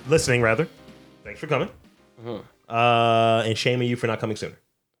listening rather, thanks for coming. And shaming you for not coming sooner.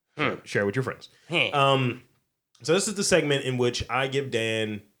 Share it with your friends. So this is the segment in which I give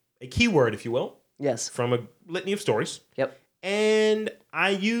Dan a keyword, if you will, Yes. from a litany of stories. Yep. And I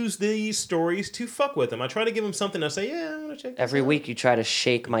use these stories to fuck with him. I try to give him something. I say, yeah, I'm gonna check this Every out. week you try to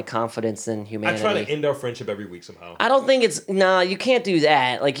shake my confidence in I humanity. try to end our friendship every week somehow. I don't think it's you can't do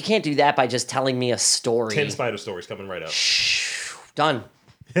that. Like you can't do that by just telling me a story. 10 spider stories coming right up. Done.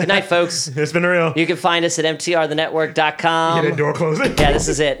 Good night, folks. It's been real. You can find us at mtrthenetwork.com. Get that door closing. Yeah, this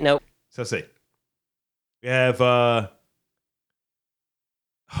is it. Nope. So let's see. We have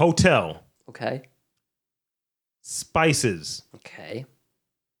hotel, Okay. spices, Okay.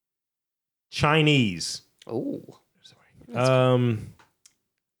 Chinese, Oh.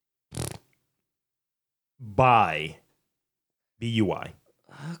 buy, B-U-Y,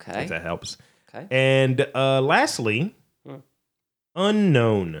 Okay. if that helps. Okay. And lastly,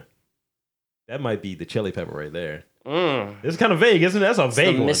 unknown. That might be the chili pepper right there. It's kind of vague, isn't it? That's a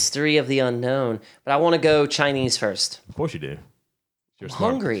vague The one. mystery of the unknown. But I want to go Chinese first. Of course you do. You're I'm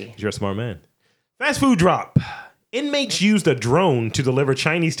smart. hungry. You're a smart man. Fast food drop. Inmates used a drone to deliver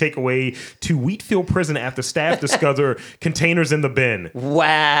Chinese takeaway to Wheatfield Prison after staff discover containers in the bin.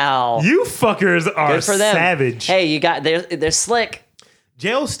 Wow. You fuckers are Good for them. savage. Hey, you got they're slick.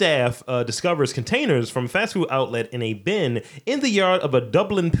 Jail staff discovers containers from fast food outlet in a bin in the yard of a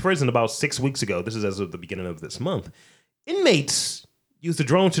Dublin prison about 6 weeks ago. This is as of the beginning of this month. Inmates used the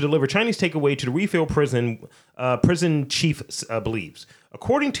drone to deliver Chinese takeaway to the Wheatfield prison. Prison chief believes.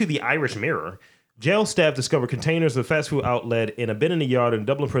 According to the Irish Mirror, jail staff discovered containers of fast food outlet in a bin in the yard in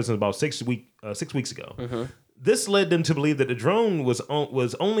Dublin prison about 6 weeks ago. This led them to believe that the drone was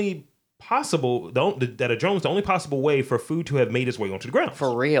only possible that a drone was the only possible way for food to have made its way onto the ground.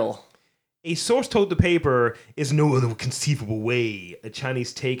 For real. A source told the paper is no other conceivable way a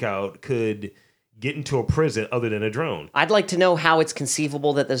Chinese takeout could get into a prison other than a drone. I'd like to know how it's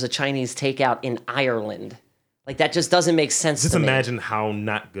conceivable that there's a Chinese takeout in Ireland. Like, that just doesn't make sense Just to me. imagine how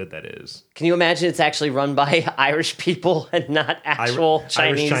not good that is. Can you imagine it's actually run by Irish people and not actual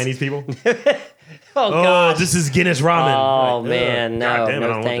Chinese? Irish Chinese people. Oh, God. This is Guinness ramen. Oh, Like, man. No, goddamn, I no,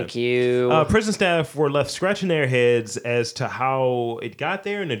 don't want thank that. you. Prison staff were left scratching their heads as to how it got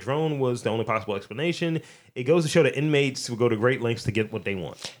there, and the drone was the only possible explanation. It goes to show that inmates will go to great lengths to get what they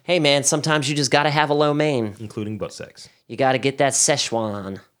want, Hey, man, sometimes you just got to have a lo mein. including butt sex. You got to get that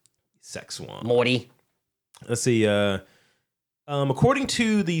Szechuan, Sex one. Morty. Let's see. According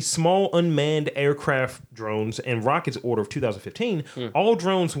to the Small Unmanned Aircraft Drones and Rockets Order of 2015, all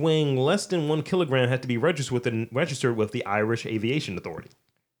drones weighing less than 1 kilogram have to be registered with the Irish Aviation Authority.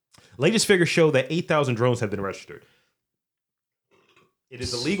 Latest figures show that 8,000 drones have been registered. It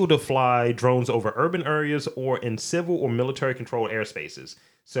is illegal to fly drones over urban areas or in civil or military-controlled airspaces.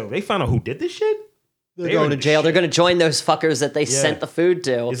 So they found out who did this shit? They're going to jail. They're going to join those fuckers that they sent the food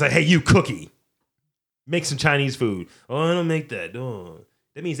to. It's like, hey, you Cookie, make some Chinese food. Oh, I don't make that. Oh.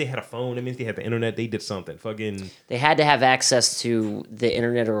 That means they had a phone. That means they had the internet. They did something. Fucking. They had to have access to the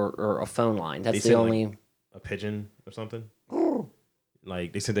internet or a phone line. That's the only. Like a pigeon or something.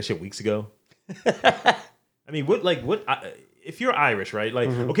 Like they sent that shit weeks ago. I mean, if you're Irish, right? Like,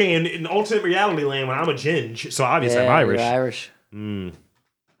 okay, in alternate reality land, when I'm a ginge, so obviously I'm Irish. You're Irish. Did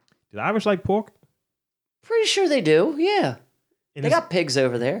the Irish like pork? Pretty sure they do. Yeah. And They got pigs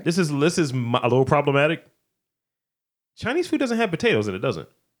over there. This is a little problematic. Chinese food doesn't have potatoes in it, does it?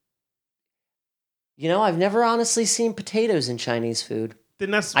 You know, I've never honestly seen potatoes in Chinese food.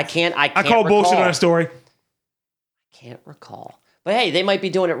 Then that's I can't I call bullshit on that story. Can't recall. But hey, they might be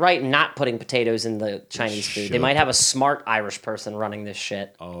doing it right and not putting potatoes in the Chinese food. They Should. might have a smart Irish person running this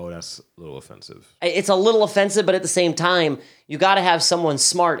shit. Oh, that's a little offensive. It's a little offensive, but at the same time, you got to have someone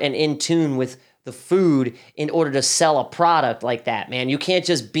smart and in tune with the food in order to sell a product like that, man. You can't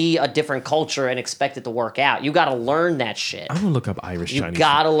just be a different culture and expect it to work out. You got to learn that shit. I'm gonna look up Irish Chinese. You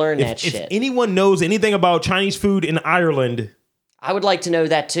got to learn If- that shit. If anyone knows anything about Chinese food in Ireland, I would like to know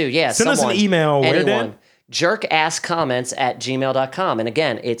that too. Yeah, Send us an someone, email. Where, anyone. Dan? jerkasscomments@gmail.com. And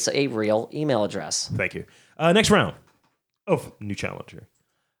again, it's a real email address. Thank you. Next round. Oh, new challenger.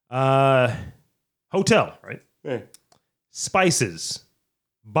 Hotel, right? Spices.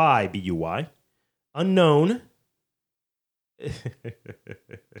 By B-U-Y. Unknown.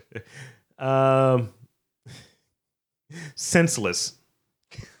 Senseless.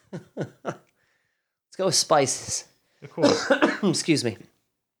 Let's go with spices. Of course. Excuse me.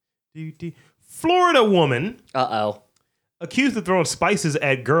 Florida woman Uh-oh. accused of throwing spices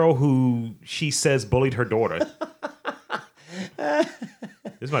at girl who she says bullied her daughter.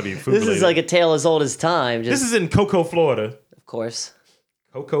 This might be food This is related. like a tale as old as time. Just, This is in Cocoa, Florida. of course.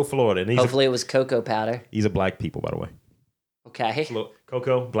 Cocoa, Florida. And Hopefully it was cocoa powder. these are black people, by the way. Okay.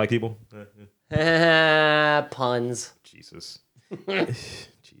 Cocoa, black people. Puns. Jesus.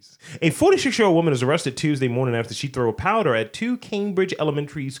 Jesus. A 46-year-old woman is arrested Tuesday morning after she threw powder at 2 Cambridge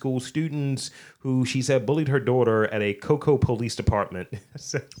elementary school students who she said bullied her daughter at a Cocoa Police Department.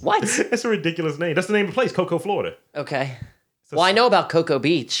 What? That's a ridiculous name. That's the name of the place, Cocoa, Florida. Okay. Well, I know about Cocoa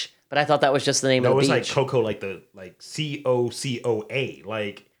Beach, but I thought that was just the name No, of it's the like beach. Cocoa, like COCOA,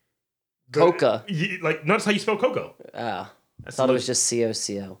 like Coca. Like that's how you spell cocoa. Oh. I thought it was just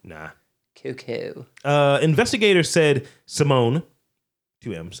COCO. Nah. Cuckoo. Investigators said Simone,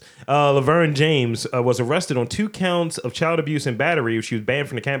 2 M's, Laverne James was arrested on 2 counts of child abuse and battery. She was banned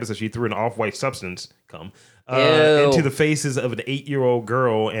from the campus as she threw an off-white substance into the faces of an 8-year-old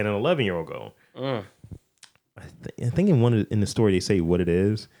girl and an 11-year-old girl. I think in the story they say what it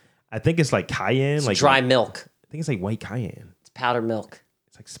is. I think it's like cayenne, It's like dry milk. I think it's like white cayenne. It's powdered milk.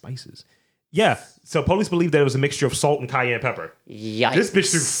 It's like spices. Yeah. So police believe that it was a mixture of salt and cayenne pepper. Yikes. This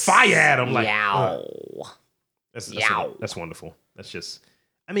bitch threw fire at him. Like, Yow. That's wonderful. That's just.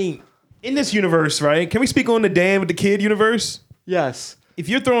 I mean, in this universe, right? Can we speak on the Dan with the kid universe? Yes. If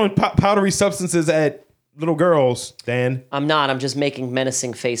you're throwing powdery substances at little girls, Dan, I'm not. I'm just making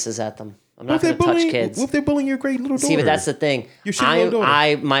menacing faces at them. I'm what not if they're going to touch bullying? kids. What if they're bullying your great little daughter? See, but that's the thing. Your shitty little daughter.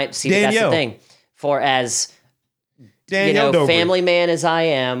 I might see. But that's Danielle. the thing. For as Danielle Dobry. family man as I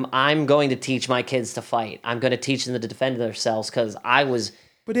am, I'm going to teach my kids to fight. I'm going to teach them to defend themselves because I was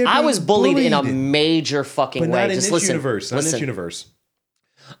they're bullied in a bullied. major fucking But way. not in Just this listen. universe. Not in listen. this universe.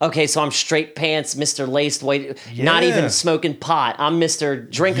 Okay, so I'm straight pants, Mr. Laced, not Yeah. even smoking pot. I'm Mr.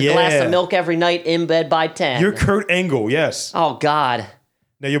 Drink a glass Yeah. of milk every night, in bed by 10. You're Kurt Angle, yes. Oh God,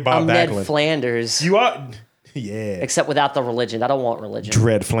 No, you're Bob I'm Ned Backlund. Flanders. You are. Yeah. Except without the religion. I don't want religion.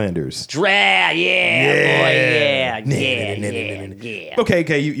 Dread Flanders. Yeah, boy, yeah.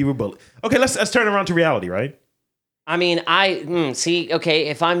 Okay, you were bullied. Okay, let's turn around to reality, right? I mean, see, okay,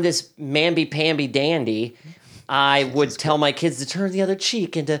 if I'm this mamby-pamby dandy, I would tell my kids to turn the other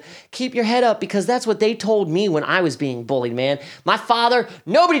cheek and to keep your head up because that's what they told me when I was being bullied, man. My father,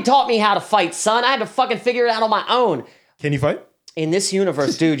 nobody taught me how to fight, son. I had to fucking figure it out on my own. Can you fight? In this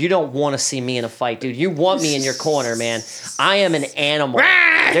universe, dude, you don't want to see me in a fight, dude. You want me in your corner, man. I am an animal.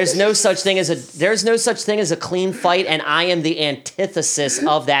 There's no such thing as a clean fight, and I am the antithesis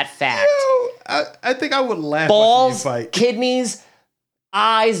of that fact. I think I would laugh Balls, watching you fight. kidneys,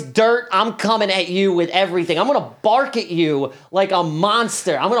 eyes, dirt. I'm coming at you with everything. I'm gonna bark at you like a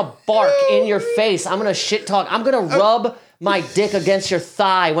monster. I'm gonna bark in your face. I'm gonna shit talk. I'm gonna rub my dick against your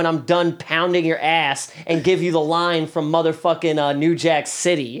thigh when I'm done pounding your ass and give you the line from motherfucking New Jack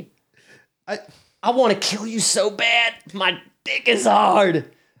City. I want to kill you so bad. My dick is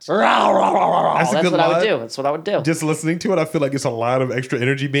hard. That's what I would do. That's what I would do. Just listening to it, I feel like it's a lot of extra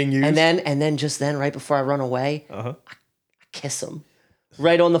energy being used. And then just then, right before I run away, I kiss him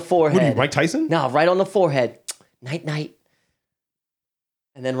right on the forehead. What are you, Mike Tyson? No, right on the forehead. Night, night.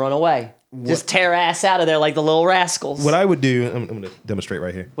 And then run away. Just tear ass out of there like the little rascals. What I would do, I'm going to demonstrate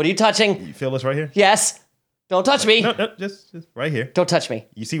right here. What are you touching? You feel this right here? Yes. Don't touch me. No, just right here. Don't touch me.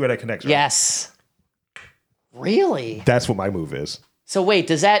 You see where that connects, right? Yes. Really? That's what my move is. So wait,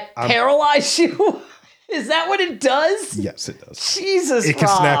 does that paralyze you? Is that what it does? Yes, it does. Jesus, It can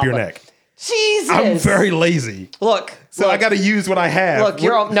snap your neck. Jesus. I'm very lazy. Look. So I got to use what I have. Look,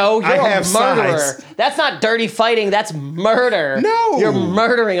 you're a murderer. Size. That's not dirty fighting. That's murder. No. You're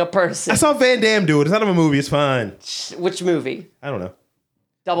murdering a person. I saw Van Damme do it. It's not a movie. It's fine. Which movie? I don't know.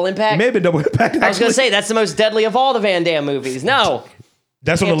 Double Impact? It may have been Double Impact. I was going to say, that's the most deadly of all the Van Damme movies. No.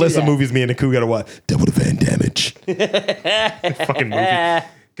 That's on the Can't do list of that. movies me and the crew got to watch. Double the Van Damage. Fucking movie.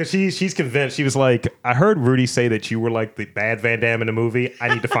 Because she's convinced. She was like, I heard Rudy say that you were like the bad Van Damme in the movie.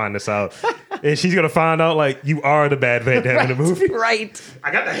 I need to find this out. And she's going to find out like you are the bad Van Damme in the movie. Right.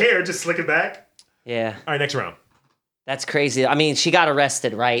 I got the hair. Just slick it back. Yeah. All right, next round. That's crazy. I mean, she got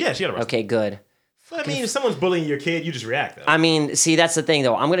arrested, right? Yeah, she got arrested. Okay, good. I mean, if someone's bullying your kid, you just react. Though. I mean, see, that's the thing,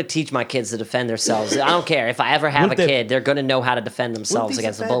 though. I'm going to teach my kids to defend themselves. I don't care. If I ever have What a if kid, they're going to know how to defend themselves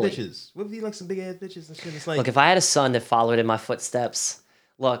against a bully. Bitches? What if you like some big ass bitches and shit? It's like, Look, if I had a son that followed in my footsteps,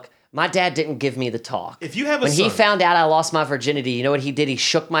 look, my dad didn't give me the talk. If you have a when son, he found out I lost my virginity, you know what he did? He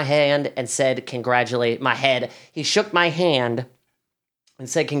shook my hand and said, "Congratulate my head." He shook my hand and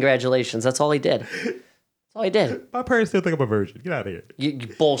said, "Congratulations." That's all he did. That's all he did. my parents still think I'm a virgin. Get out of here. You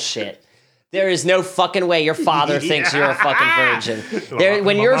bullshit. There is no fucking way your father thinks you're a fucking virgin. There,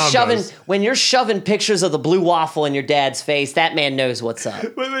 when My you're mom shoving does. when you're shoving pictures of the blue waffle in your dad's face, that man knows what's up.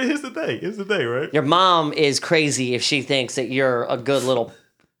 But here's the thing. Here's the thing, right? Your mom is crazy if she thinks that you're a good little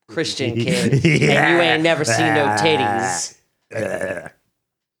Christian kid Yeah. and you ain't never seen no titties.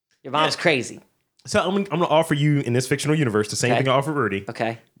 Your mom's crazy. So I'm gonna offer you in this fictional universe the same Okay. thing I offered Rudy.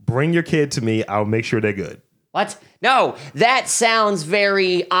 Okay. Bring your kid to me. I'll make sure they're good. What? No, that sounds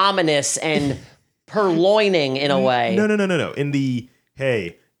very ominous and purloining in a way. No. In the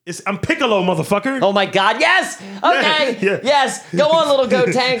I'm Piccolo, motherfucker. Oh my God, yes! Okay, Yeah. yes. Go on, little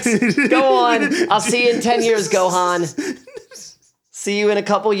Go Tanks. Go on. I'll see you in 10 years, Gohan. See you in a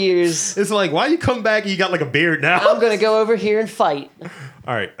couple years. It's like, why you come back and you got like a beard now? I'm going to go over here and fight.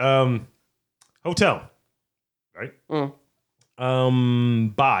 All right. Hotel. Right?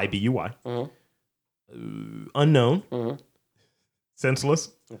 Buy, B-U-Y. Unknown.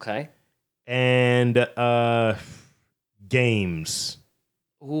 Senseless. Okay. And games.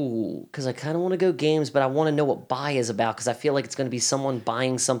 Ooh, because I kind of want to go games, but I want to know what buy is about because I feel like it's going to be someone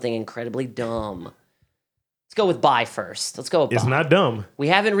buying something incredibly dumb. Let's go with buy first. Let's go with It's buy. not dumb. We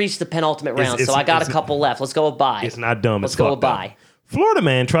haven't reached the penultimate round, it's- so I got a it's- couple left. Let's go with buy. It's not dumb. Let's It's go fucked with up. buy. Florida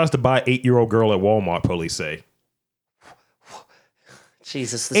man tries to buy 8-year-old girl at Walmart, police say.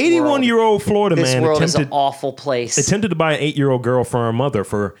 Jesus, this 81-year-old Florida This man world is an attempted awful place. to buy an 8-year-old girl for her mother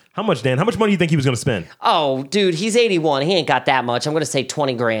for how much, Dan? How much money do you think he was going to spend? Oh, dude, he's 81. He ain't got that much. I'm going to say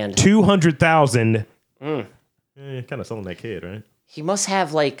 20 grand. $200,000. Kind of selling that kid, right? He must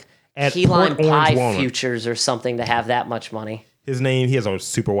have like At key Port lime Orange pie Walnut. futures or something to have that much money. His name, he has a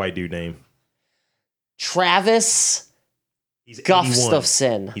super white dude name. Travis He's 81.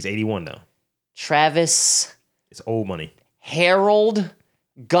 Gustafson. He's 81 now. Travis It's old money. Harold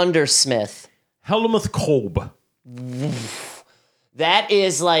Gundersmith. Helmuth Kolb. That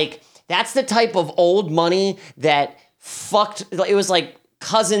is like, that's the type of old money that fucked, it was like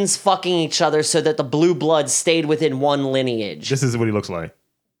cousins fucking each other so that the blue blood stayed within one lineage. This is what he looks like.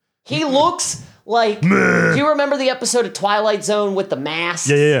 He looks like. Do you remember the episode of Twilight Zone with the mask?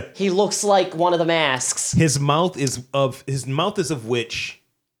 Yeah. He looks like one of the masks. His mouth is of which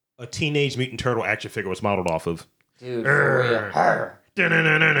a Teenage Mutant Turtle action figure was modeled off of. Dude, for real. Arr.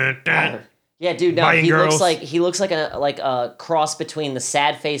 Yeah, dude. No, Biting he girls. looks like a cross between the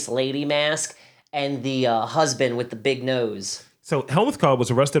sad face lady mask and the husband with the big nose. So Helmuth Cobb was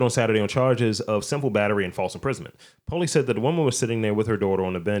arrested on Saturday on charges of simple battery and false imprisonment. Police said that the woman was sitting there with her daughter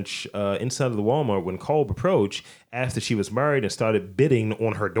on the bench inside of the Walmart when Kolb approached, asked if she was married, and started bidding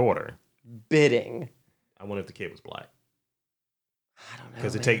on her daughter. Bidding. I wonder if the kid was black. I don't know.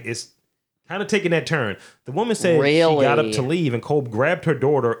 Because it's kind of taking that turn. The woman said Really? she got up to leave, and Kolb grabbed her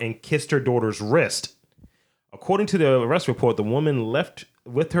daughter and kissed her daughter's wrist. According to the arrest report, the woman left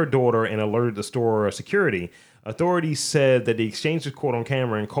with her daughter and alerted the store security. Authorities said that the exchange was caught on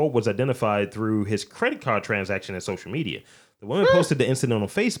camera, and Kolb was identified through his credit card transaction and social media. The woman posted the incident on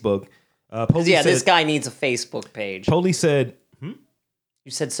Facebook. This guy needs a Facebook page. Police said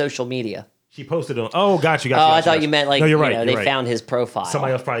You said social media. she posted on. Oh, got you. I thought you meant like no, you're right. they you're right. found his profile.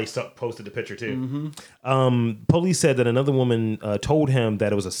 Somebody else probably posted the picture too. Police said that another woman told him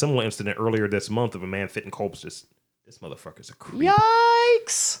that it was a similar incident earlier this month of a man fitting Kolb's. This motherfucker's a creep.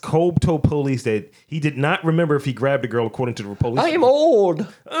 Yikes! Kolb told police that he did not remember if he grabbed the girl, according to the police. I am old.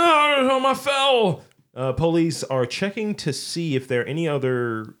 Oh, my fell. Police are checking to see if there are any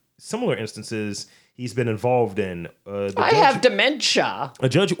other similar instances he's been involved in. I have dementia. A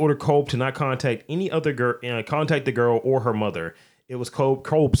judge ordered Kolb to not contact any other girl, contact the girl or her mother. It was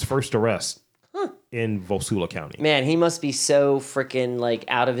Kolb's first arrest in Vosula County. Man, he must be so freaking like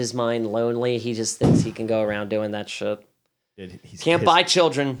out of his mind, lonely. He just thinks he can go around doing that shit. Can't buy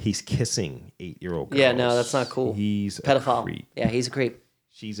children. He's kissing 8-year-old girls. Yeah, no, that's not cool. He's a pedophile. creep. Yeah, he's a creep.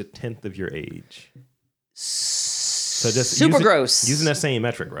 She's a tenth of your age. So just Super gross. Using that same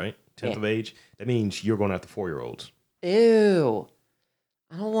metric, right? Tenth of age. That means you're going after 4-year-olds. Ew.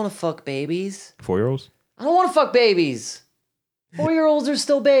 I don't want to fuck babies. 4-year-olds? I don't want to fuck babies. 4-year-olds are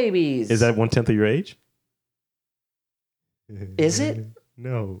still babies. Is that 1/10 of your age? Is it?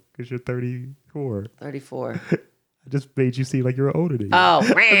 No, because you're 34. 34. I just made you seem like you were older than you. Oh,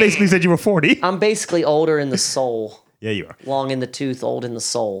 I basically said you were 40. I'm basically older in the soul. Yeah, you are. Long in the tooth, old in the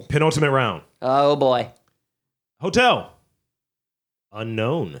soul. Penultimate round. Oh, boy. Hotel.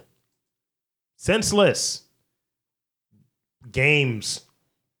 Unknown. Senseless. Games.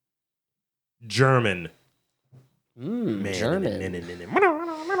 German. German.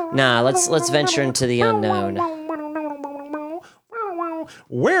 Nah, let's venture into the unknown.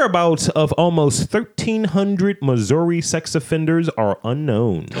 Whereabouts of almost 1,300 Missouri sex offenders are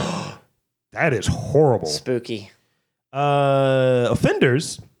unknown. That is horrible. Spooky.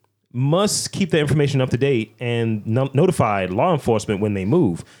 Offenders must keep the information up to date and notify law enforcement when they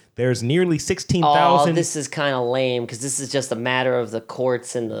move. There's nearly 16,000. Oh, this is kind of lame because this is just a matter of the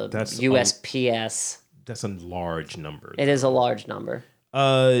courts and the USPS. That's a large number. It is a large number.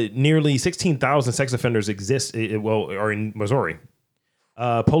 Nearly 16,000 sex offenders are in Missouri.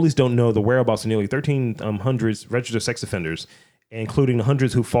 Police don't know the whereabouts of nearly 1,300 registered sex offenders, including the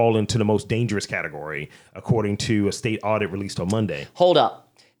hundreds who fall into the most dangerous category, according to a state audit released on Monday. Hold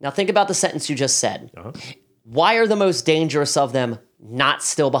up. Now think about the sentence you just said. Uh-huh. Why are the most dangerous of them not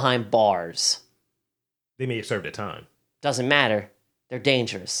still behind bars? They may have served their time. Doesn't matter. They're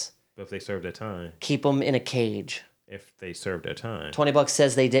dangerous. But if they served their time. Keep them in a cage. If they served their time. $20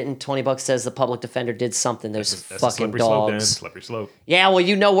 says they didn't. $20 says the public defender did something. Those That's a fucking slippery slope, Dan. dogs. Slippery slope. Yeah, well,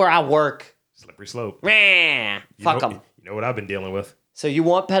 you know where I work. Slippery slope. Meh. Fuck them. You know what I've been dealing with. So you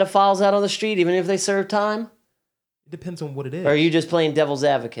want pedophiles out on the street even if they serve time? It depends on what it is. Or are you just playing devil's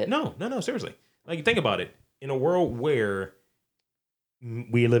advocate? No, seriously. Like, think about it. In a world where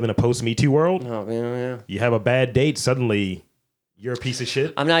we live in a post-Me Too world, Oh, yeah. you have a bad date, suddenly you're a piece of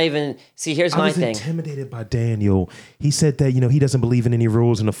shit. I'm not even... See, here's my thing. I was intimidated by Daniel. He said that, he doesn't believe in any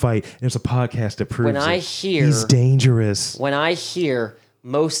rules in a fight. There's a podcast that proves he's dangerous. When I hear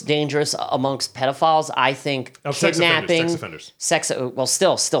most dangerous amongst pedophiles, I think kidnapping... Sex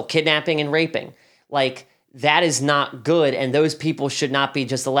offenders. Still kidnapping and raping. Like... That is not good, and those people should not be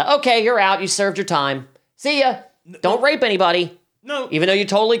just allowed. Okay, you're out. You served your time. See ya. Don't rape anybody. No. Even though you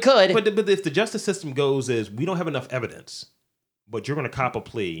totally could. But if the justice system goes is, we don't have enough evidence, but you're going to cop a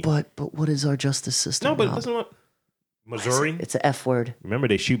plea. But what is our justice system? No, but listen up. Missouri. It's an F word. Remember,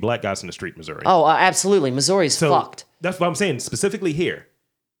 they shoot black guys in the street, Missouri. Oh, absolutely. Missouri's fucked. That's what I'm saying, specifically here.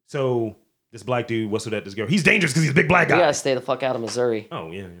 So this black dude whistled at this girl. He's dangerous because he's a big black guy. You gotta stay the fuck out of Missouri.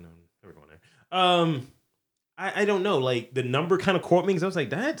 Oh, yeah, never going there. I don't know, like the number kind of caught me because I was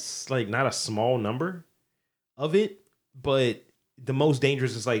like, that's like not a small number of it, but the most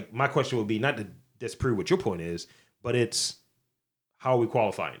dangerous is like, my question would be not to disprove what your point is, but it's how are we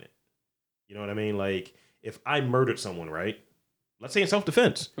qualifying it? You know what I mean? Like, if I murdered someone, right? Let's say in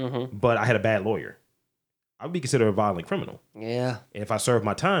self-defense, but I had a bad lawyer, I would be considered a violent criminal. Yeah. And if I served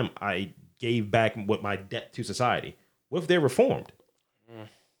my time, I gave back what my debt to society. What if they're reformed?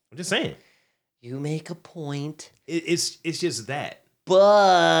 I'm just saying. You make a point. It's just that.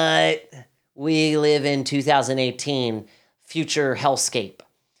 But we live in 2018, future hellscape.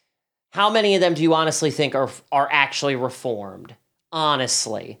 How many of them do you honestly think are actually reformed?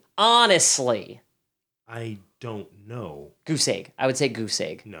 Honestly. I don't know. Goose egg. I would say goose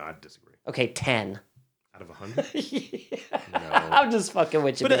egg. No, I disagree. Okay, 10. Out of 100? Yeah. No. I'm just fucking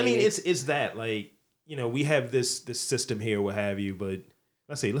with you, But I baby. mean, it's that, like, you know, we have this system here, what have you, but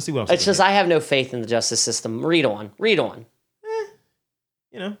let's see what else. It's just I have no faith in the justice system. Read on.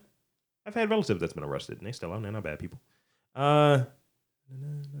 You know, I've had relatives that's been arrested, and they still out. They're not bad people. An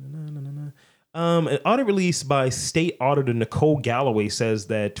audit released by State Auditor Nicole Galloway says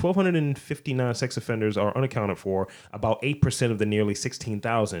that 1,259 sex offenders are unaccounted for, about 8% of the nearly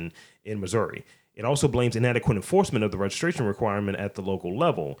 16,000 in Missouri. It also blames inadequate enforcement of the registration requirement at the local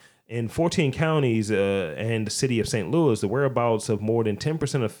level. In 14 counties and the city of St. Louis, the whereabouts of more than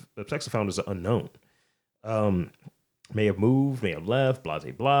 10% of sex offenders are unknown. May have moved, may have left, blah,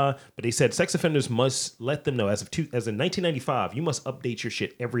 blah, blah. But they said sex offenders must let them know, as in 1995, you must update your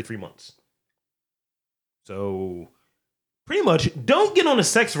shit every 3 months. So, pretty much, don't get on a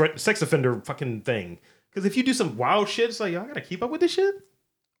sex offender fucking thing. Because if you do some wild shit, it's like, yo, I gotta keep up with this shit?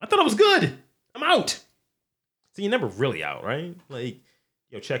 I thought I was good. I'm out. So you're never really out, right? Like,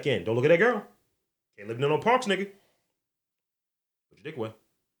 yo, check in. Don't look at that girl. Can't live in no parks, nigga. Put your dick away.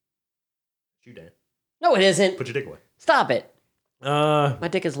 You Dan. No, it isn't. Put your dick away. Stop it. My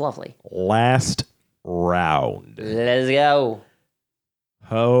dick is lovely. Last round. Let's go.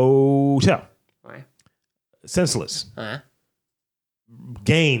 Hotel. All right. Senseless. Uh-huh.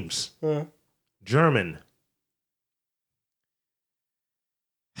 Games. German.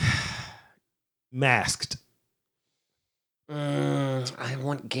 Masked. I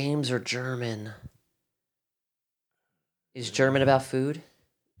want games or German. Is German about food?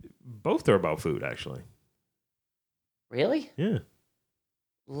 Both are about food, actually. Really? Yeah.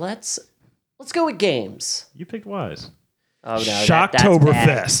 Let's go with games. You picked wise. Oh no,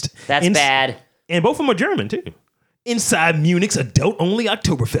 Shocktoberfest. That's bad. And both of them are German, too. Inside Munich's adult-only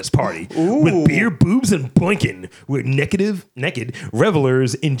Oktoberfest party with beer, boobs, and boinking, where naked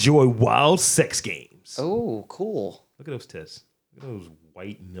revelers enjoy wild sex games. Oh, cool. Look at those tits. Look at those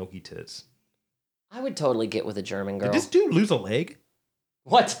white, milky tits. I would totally get with a German girl. Did this dude lose a leg?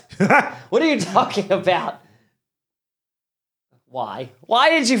 What? What are you talking about? Why?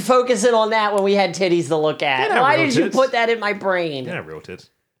 Why did you focus in on that when we had titties to look at? They're not Why real did you tits. put that in my brain? They're not real tits.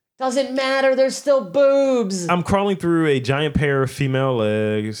 Doesn't matter. There's still boobs. I'm crawling through a giant pair of female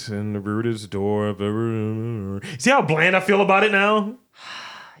legs and the rudest door I've ever... See how bland I feel about it now?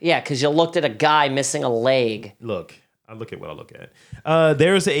 Yeah, because you looked at a guy missing a leg. Look, I look at what I look at.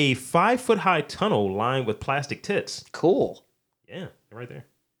 There's a 5-foot-high tunnel lined with plastic tits. Cool. Yeah, they're right there.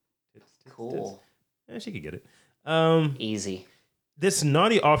 Tits. Cool. Yeah, she could get it. Easy. This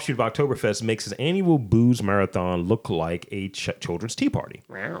naughty offshoot of Oktoberfest makes its annual booze marathon look like a children's tea party.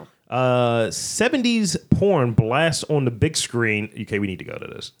 Wow. 70s porn blasts on the big screen. Okay, we need to go to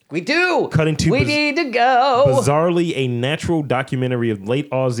this. We do. Cutting to We need to go. Bizarrely, a natural documentary of late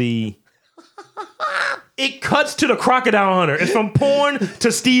Aussie. It cuts to the Crocodile Hunter. It's from porn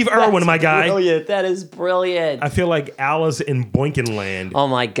to Steve Irwin, my guy. Brilliant. That is brilliant. I feel like Alice in Boinkenland. Oh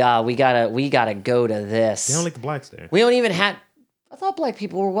my God. We gotta go to this. They don't like the blacks there. We don't even have. I thought black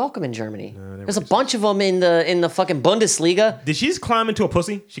people were welcome in Germany. There's a bunch of them in the fucking Bundesliga. Did she just climb into a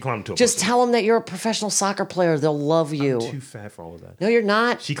pussy? She climbed into a Just pussy. tell them that you're a professional soccer player. They'll love you. Too fat for all of that. No, you're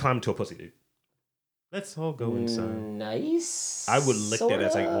not. She climbed into a pussy, dude. Let's all go inside. Nice. I would lick that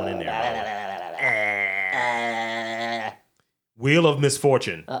as I went in there. Wheel of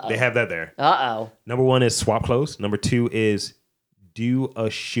Misfortune. They have that there. Uh-oh. Number 1 is swap clothes. Number 2 is do a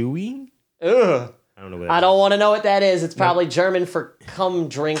shoey. Ugh. I don't know what that I is. don't want to know what that is. It's probably German for come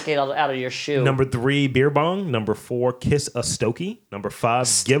drink it out of your shoe. Number 3, beer bong. Number 4, kiss a stogie. Number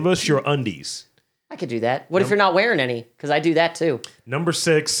 5, give us your undies. I could do that. What if you're not wearing any? Because I do that too. Number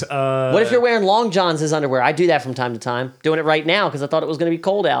 6, What if you're wearing long johns as underwear? I do that from time to time. Doing it right now because I thought it was going to be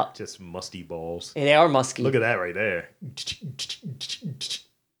cold out. just musty balls. And they are musky. Look at that right there.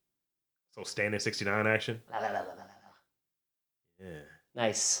 So standing 69 action. Yeah.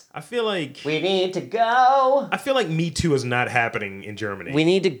 Nice. I feel like We need to go. Me Too is not happening in Germany. We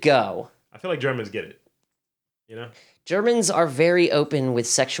need to go. I feel like Germans get it. You know? Germans are very open with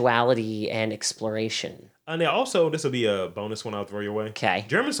sexuality and exploration. And they also, this will be a bonus one I'll throw your way. Okay.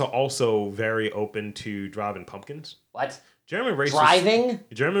 Germans are also very open to driving pumpkins. What? German racers. Driving?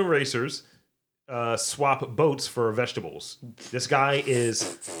 German racers swap boats for vegetables. This guy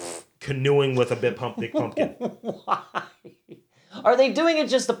is canoeing with a big pumpkin. Why? Are they doing it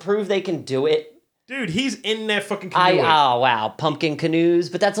just to prove they can do it? Dude, he's in that fucking canoe. Oh, wow. Pumpkin canoes.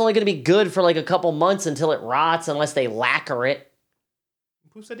 But that's only going to be good for like a couple months until it rots unless they lacquer it.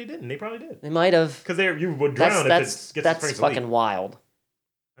 Who said they didn't? They probably did. They might have. Because you would drown if it gets That's fucking wild.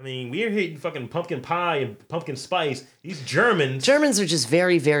 I mean, we're eating fucking pumpkin pie and pumpkin spice. These Germans Germans are just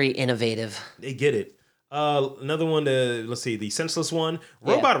very, very innovative. they get it. Another one, let's see, the senseless one.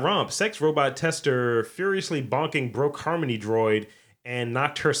 Yeah. Robot Romp, sex robot tester, furiously bonking broke Harmony droid and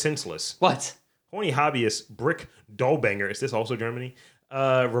knocked her senseless. What? Horny hobbyist Brick Dollbanger, is this also Germany?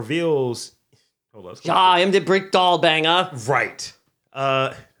 Reveals. Hold on. Let's go. Ja, I'm the Brick Dollbanger. Right.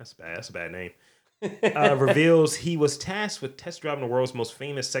 That's bad. That's a bad name. Reveals he was tasked with test driving the world's most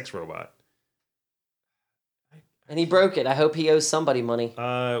famous sex robot. And he broke it. I hope he owes somebody money.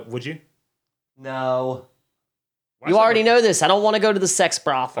 Would you? No. Why You is that already not- know this. I don't want to go to the sex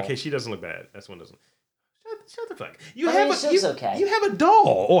brothel. Okay, she doesn't look bad. That's one doesn't. Shut the fuck. she's okay. You have a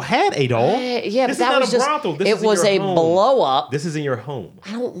doll or had a doll. Yeah, This but is that not was a just. brothel. This It is in was your a home. blow up. This is in your home.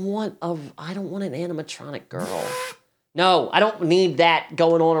 I don't want an animatronic girl. No, I don't need that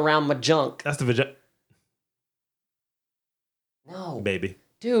going on around my junk. That's the vagina. No, Baby.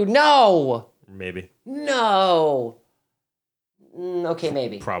 dude, no, Maybe. no. Okay,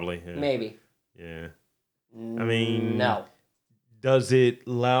 maybe, Probably. Yeah. maybe. Yeah. I mean, no. Does it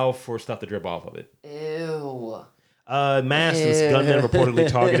allow for stuff to drip off of it? Ew. Maskless gunmen reportedly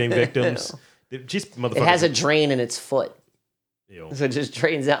targeting victims. Just motherfucker. It has a drain in its foot, Ew. so it just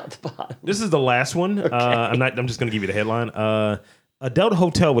drains out the bottom. This is the last one. I'm just gonna give you the headline. A Delta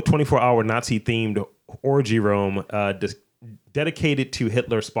hotel with 24-hour Nazi-themed orgy room dedicated to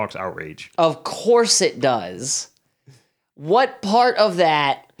Hitler sparks outrage. Of course it does. What part of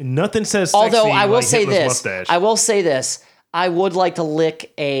that? Nothing says sexy Although I will like say Hitler's this, mustache. I will say this. I would like to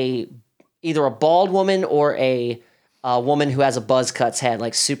lick either a bald woman or a woman who has a buzz cut's head,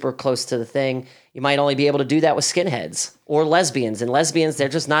 like super close to the thing. You might only be able to do that with skinheads or lesbians. And lesbians, they're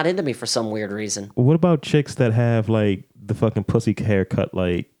just not into me for some weird reason. What about chicks that have like the fucking pussy hair cut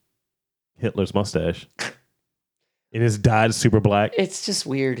like Hitler's mustache? It is dyed super black. It's just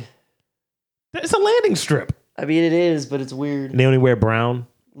weird. It's a landing strip. I mean, it is, but it's weird. And they only wear brown.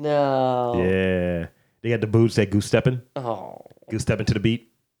 No. Yeah. They got the boots that goose stepping. Oh. Goose stepping to the beat.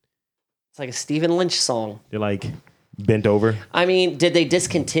 It's like a Stephen Lynch song. They're like bent over. I mean, did they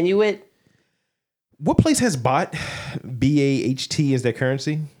discontinue it? What place has bot? BAHT is their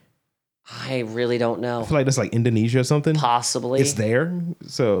currency? I really don't know. I feel like that's like Indonesia or something. Possibly. It's there.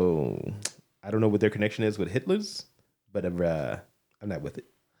 So I don't know what their connection is with Hitler's, but I'm not with it.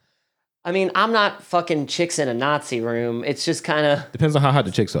 I mean, I'm not fucking chicks in a Nazi room. It's just kind of, Depends on how hot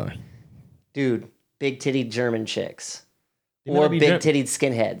the chicks are. dude, big titted German chicks. They Or might be big titted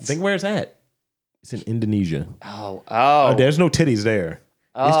skinheads. Think where it's at. It's in Indonesia. Oh. There's no titties there.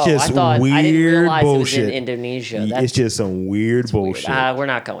 Oh, It's just I didn't weird realize bullshit. it was in Indonesia. It's just some weird bullshit. We're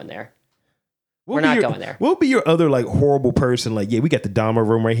not going there. What we're would be not going there. What would be your other like horrible person? Like, yeah, we got the Dahmer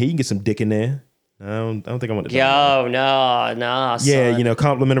room right here. You can get some dick in there. I don't think I want to. Yo, no, Yeah, son.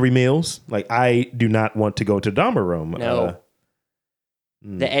 complimentary meals. Like, I do not want to go to the Dahmer room. No.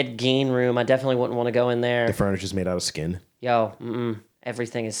 The Ed Gein room, I definitely wouldn't want to go in there. The furniture's made out of skin. Yo,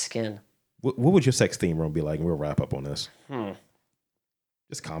 everything is skin. What would your sex theme room be like? And we'll wrap up on this.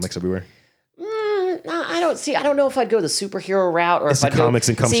 Just comics everywhere. No, I don't know if I'd go the superhero route or It's if I'd the comics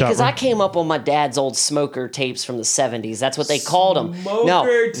and cum see, shop because I room. came up on my dad's old smoker tapes from the 70s. That's what they called them. Smoker No,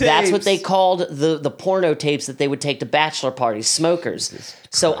 that's what tapes. they called the porno tapes that they would take to bachelor parties, smokers.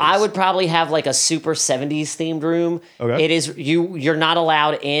 So I would probably have like a super 70s themed room. Okay. It is you're not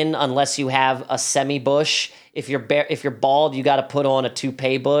allowed in unless you have a semi bush. If you're bald, you got to put on a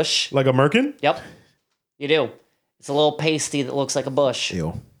toupee bush. Like a merkin? Yep, you do. It's a little pasty that looks like a bush.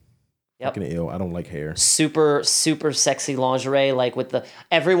 Ew. Yep. Fucking ew. I don't like hair. Super sexy lingerie, like with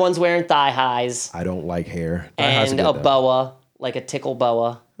everyone's wearing thigh highs I don't like hair. Thigh highs are and good, a though. boa, like a tickle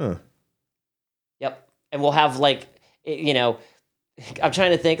boa. Huh. Yep. And we'll have like, I'm trying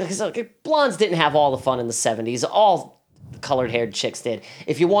to think, because blondes didn't have all the fun in the 70s. All colored haired chicks did.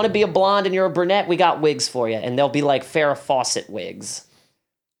 If you want to be a blonde and you're a brunette, we got wigs for you. And they'll be like Farrah Fawcett wigs.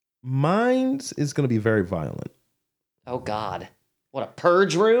 Mine's is going to be very violent. Oh, God. What, a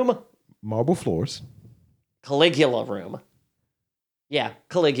purge room? Marble floors. Caligula room. Yeah,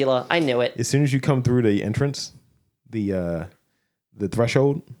 Caligula. I knew it. As soon as you come through the entrance, the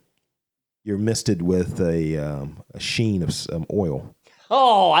threshold, you're misted with a sheen of some oil.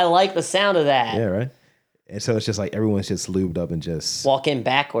 Oh, I like the sound of that. Yeah, right. And so it's just like everyone's just lubed up and just Walk in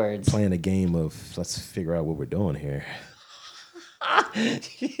backwards. playing a game of let's figure out what we're doing here.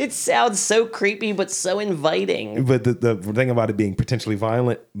 It sounds so creepy, but so inviting. But the thing about it being potentially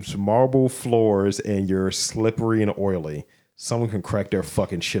violent, marble floors and you're slippery and oily. Someone can crack their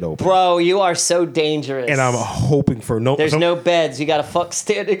fucking shit open. Bro, you are so dangerous. And I'm hoping for There's no beds. You got to fuck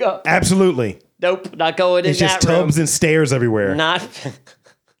standing up. Absolutely. Nope, not going It's in just that room. tubs and stairs everywhere. Not.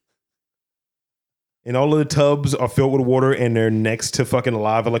 And all of the tubs are filled with water and they're next to fucking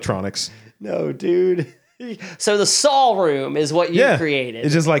live electronics. No, dude. So the Saw room is what you created.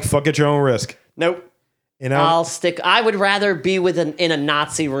 It's just like fuck at your own risk. Nope. And I would rather be in a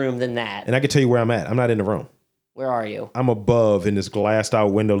Nazi room than that. And I can tell you where I'm at. I'm not in the room. Where are you? I'm above in this glassed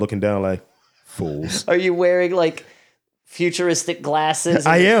out window looking down like fools. Are you wearing like futuristic glasses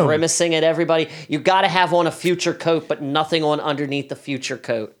and I am. grimacing at everybody? You got to have on a future coat, but nothing on underneath the future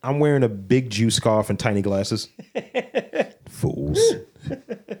coat. I'm wearing a big Jew scarf and tiny glasses. Fools.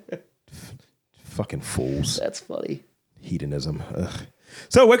 Fucking fools. That's funny. Hedonism. Ugh.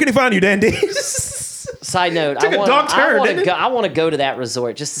 So where can he find you, Dandy? Side note, Took a dark turn, didn't it? I want to go to that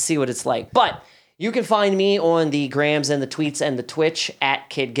resort just to see what it's like. But you can find me on the grams and the tweets and the Twitch at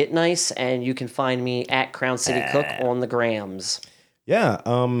Kid Get Nice, and you can find me at Crown City Cook on the grams. Yeah.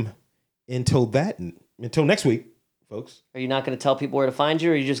 Until next week, folks. Are you not going to tell people where to find you,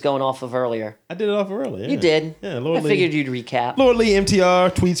 or are you just going off of earlier? I did it off earlier. You did. Yeah, I figured you'd recap. Lord Lee,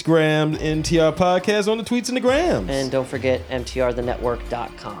 MTR, Tweets, Grams, MTR Podcast on the Tweets and the Grams. And don't forget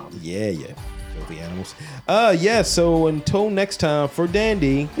mtrthenetwork.com. Yeah. Filthy animals. So until next time, for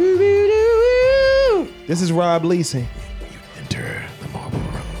Dandy, this is Rob Lee saying, when you enter the marble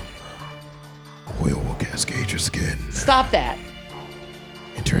room, oil will cascade your skin. Stop that.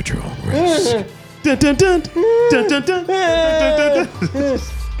 Enter at your own risk. Dun, dun, dun. Dun, dun, dun. Dun, dun, dun, dun.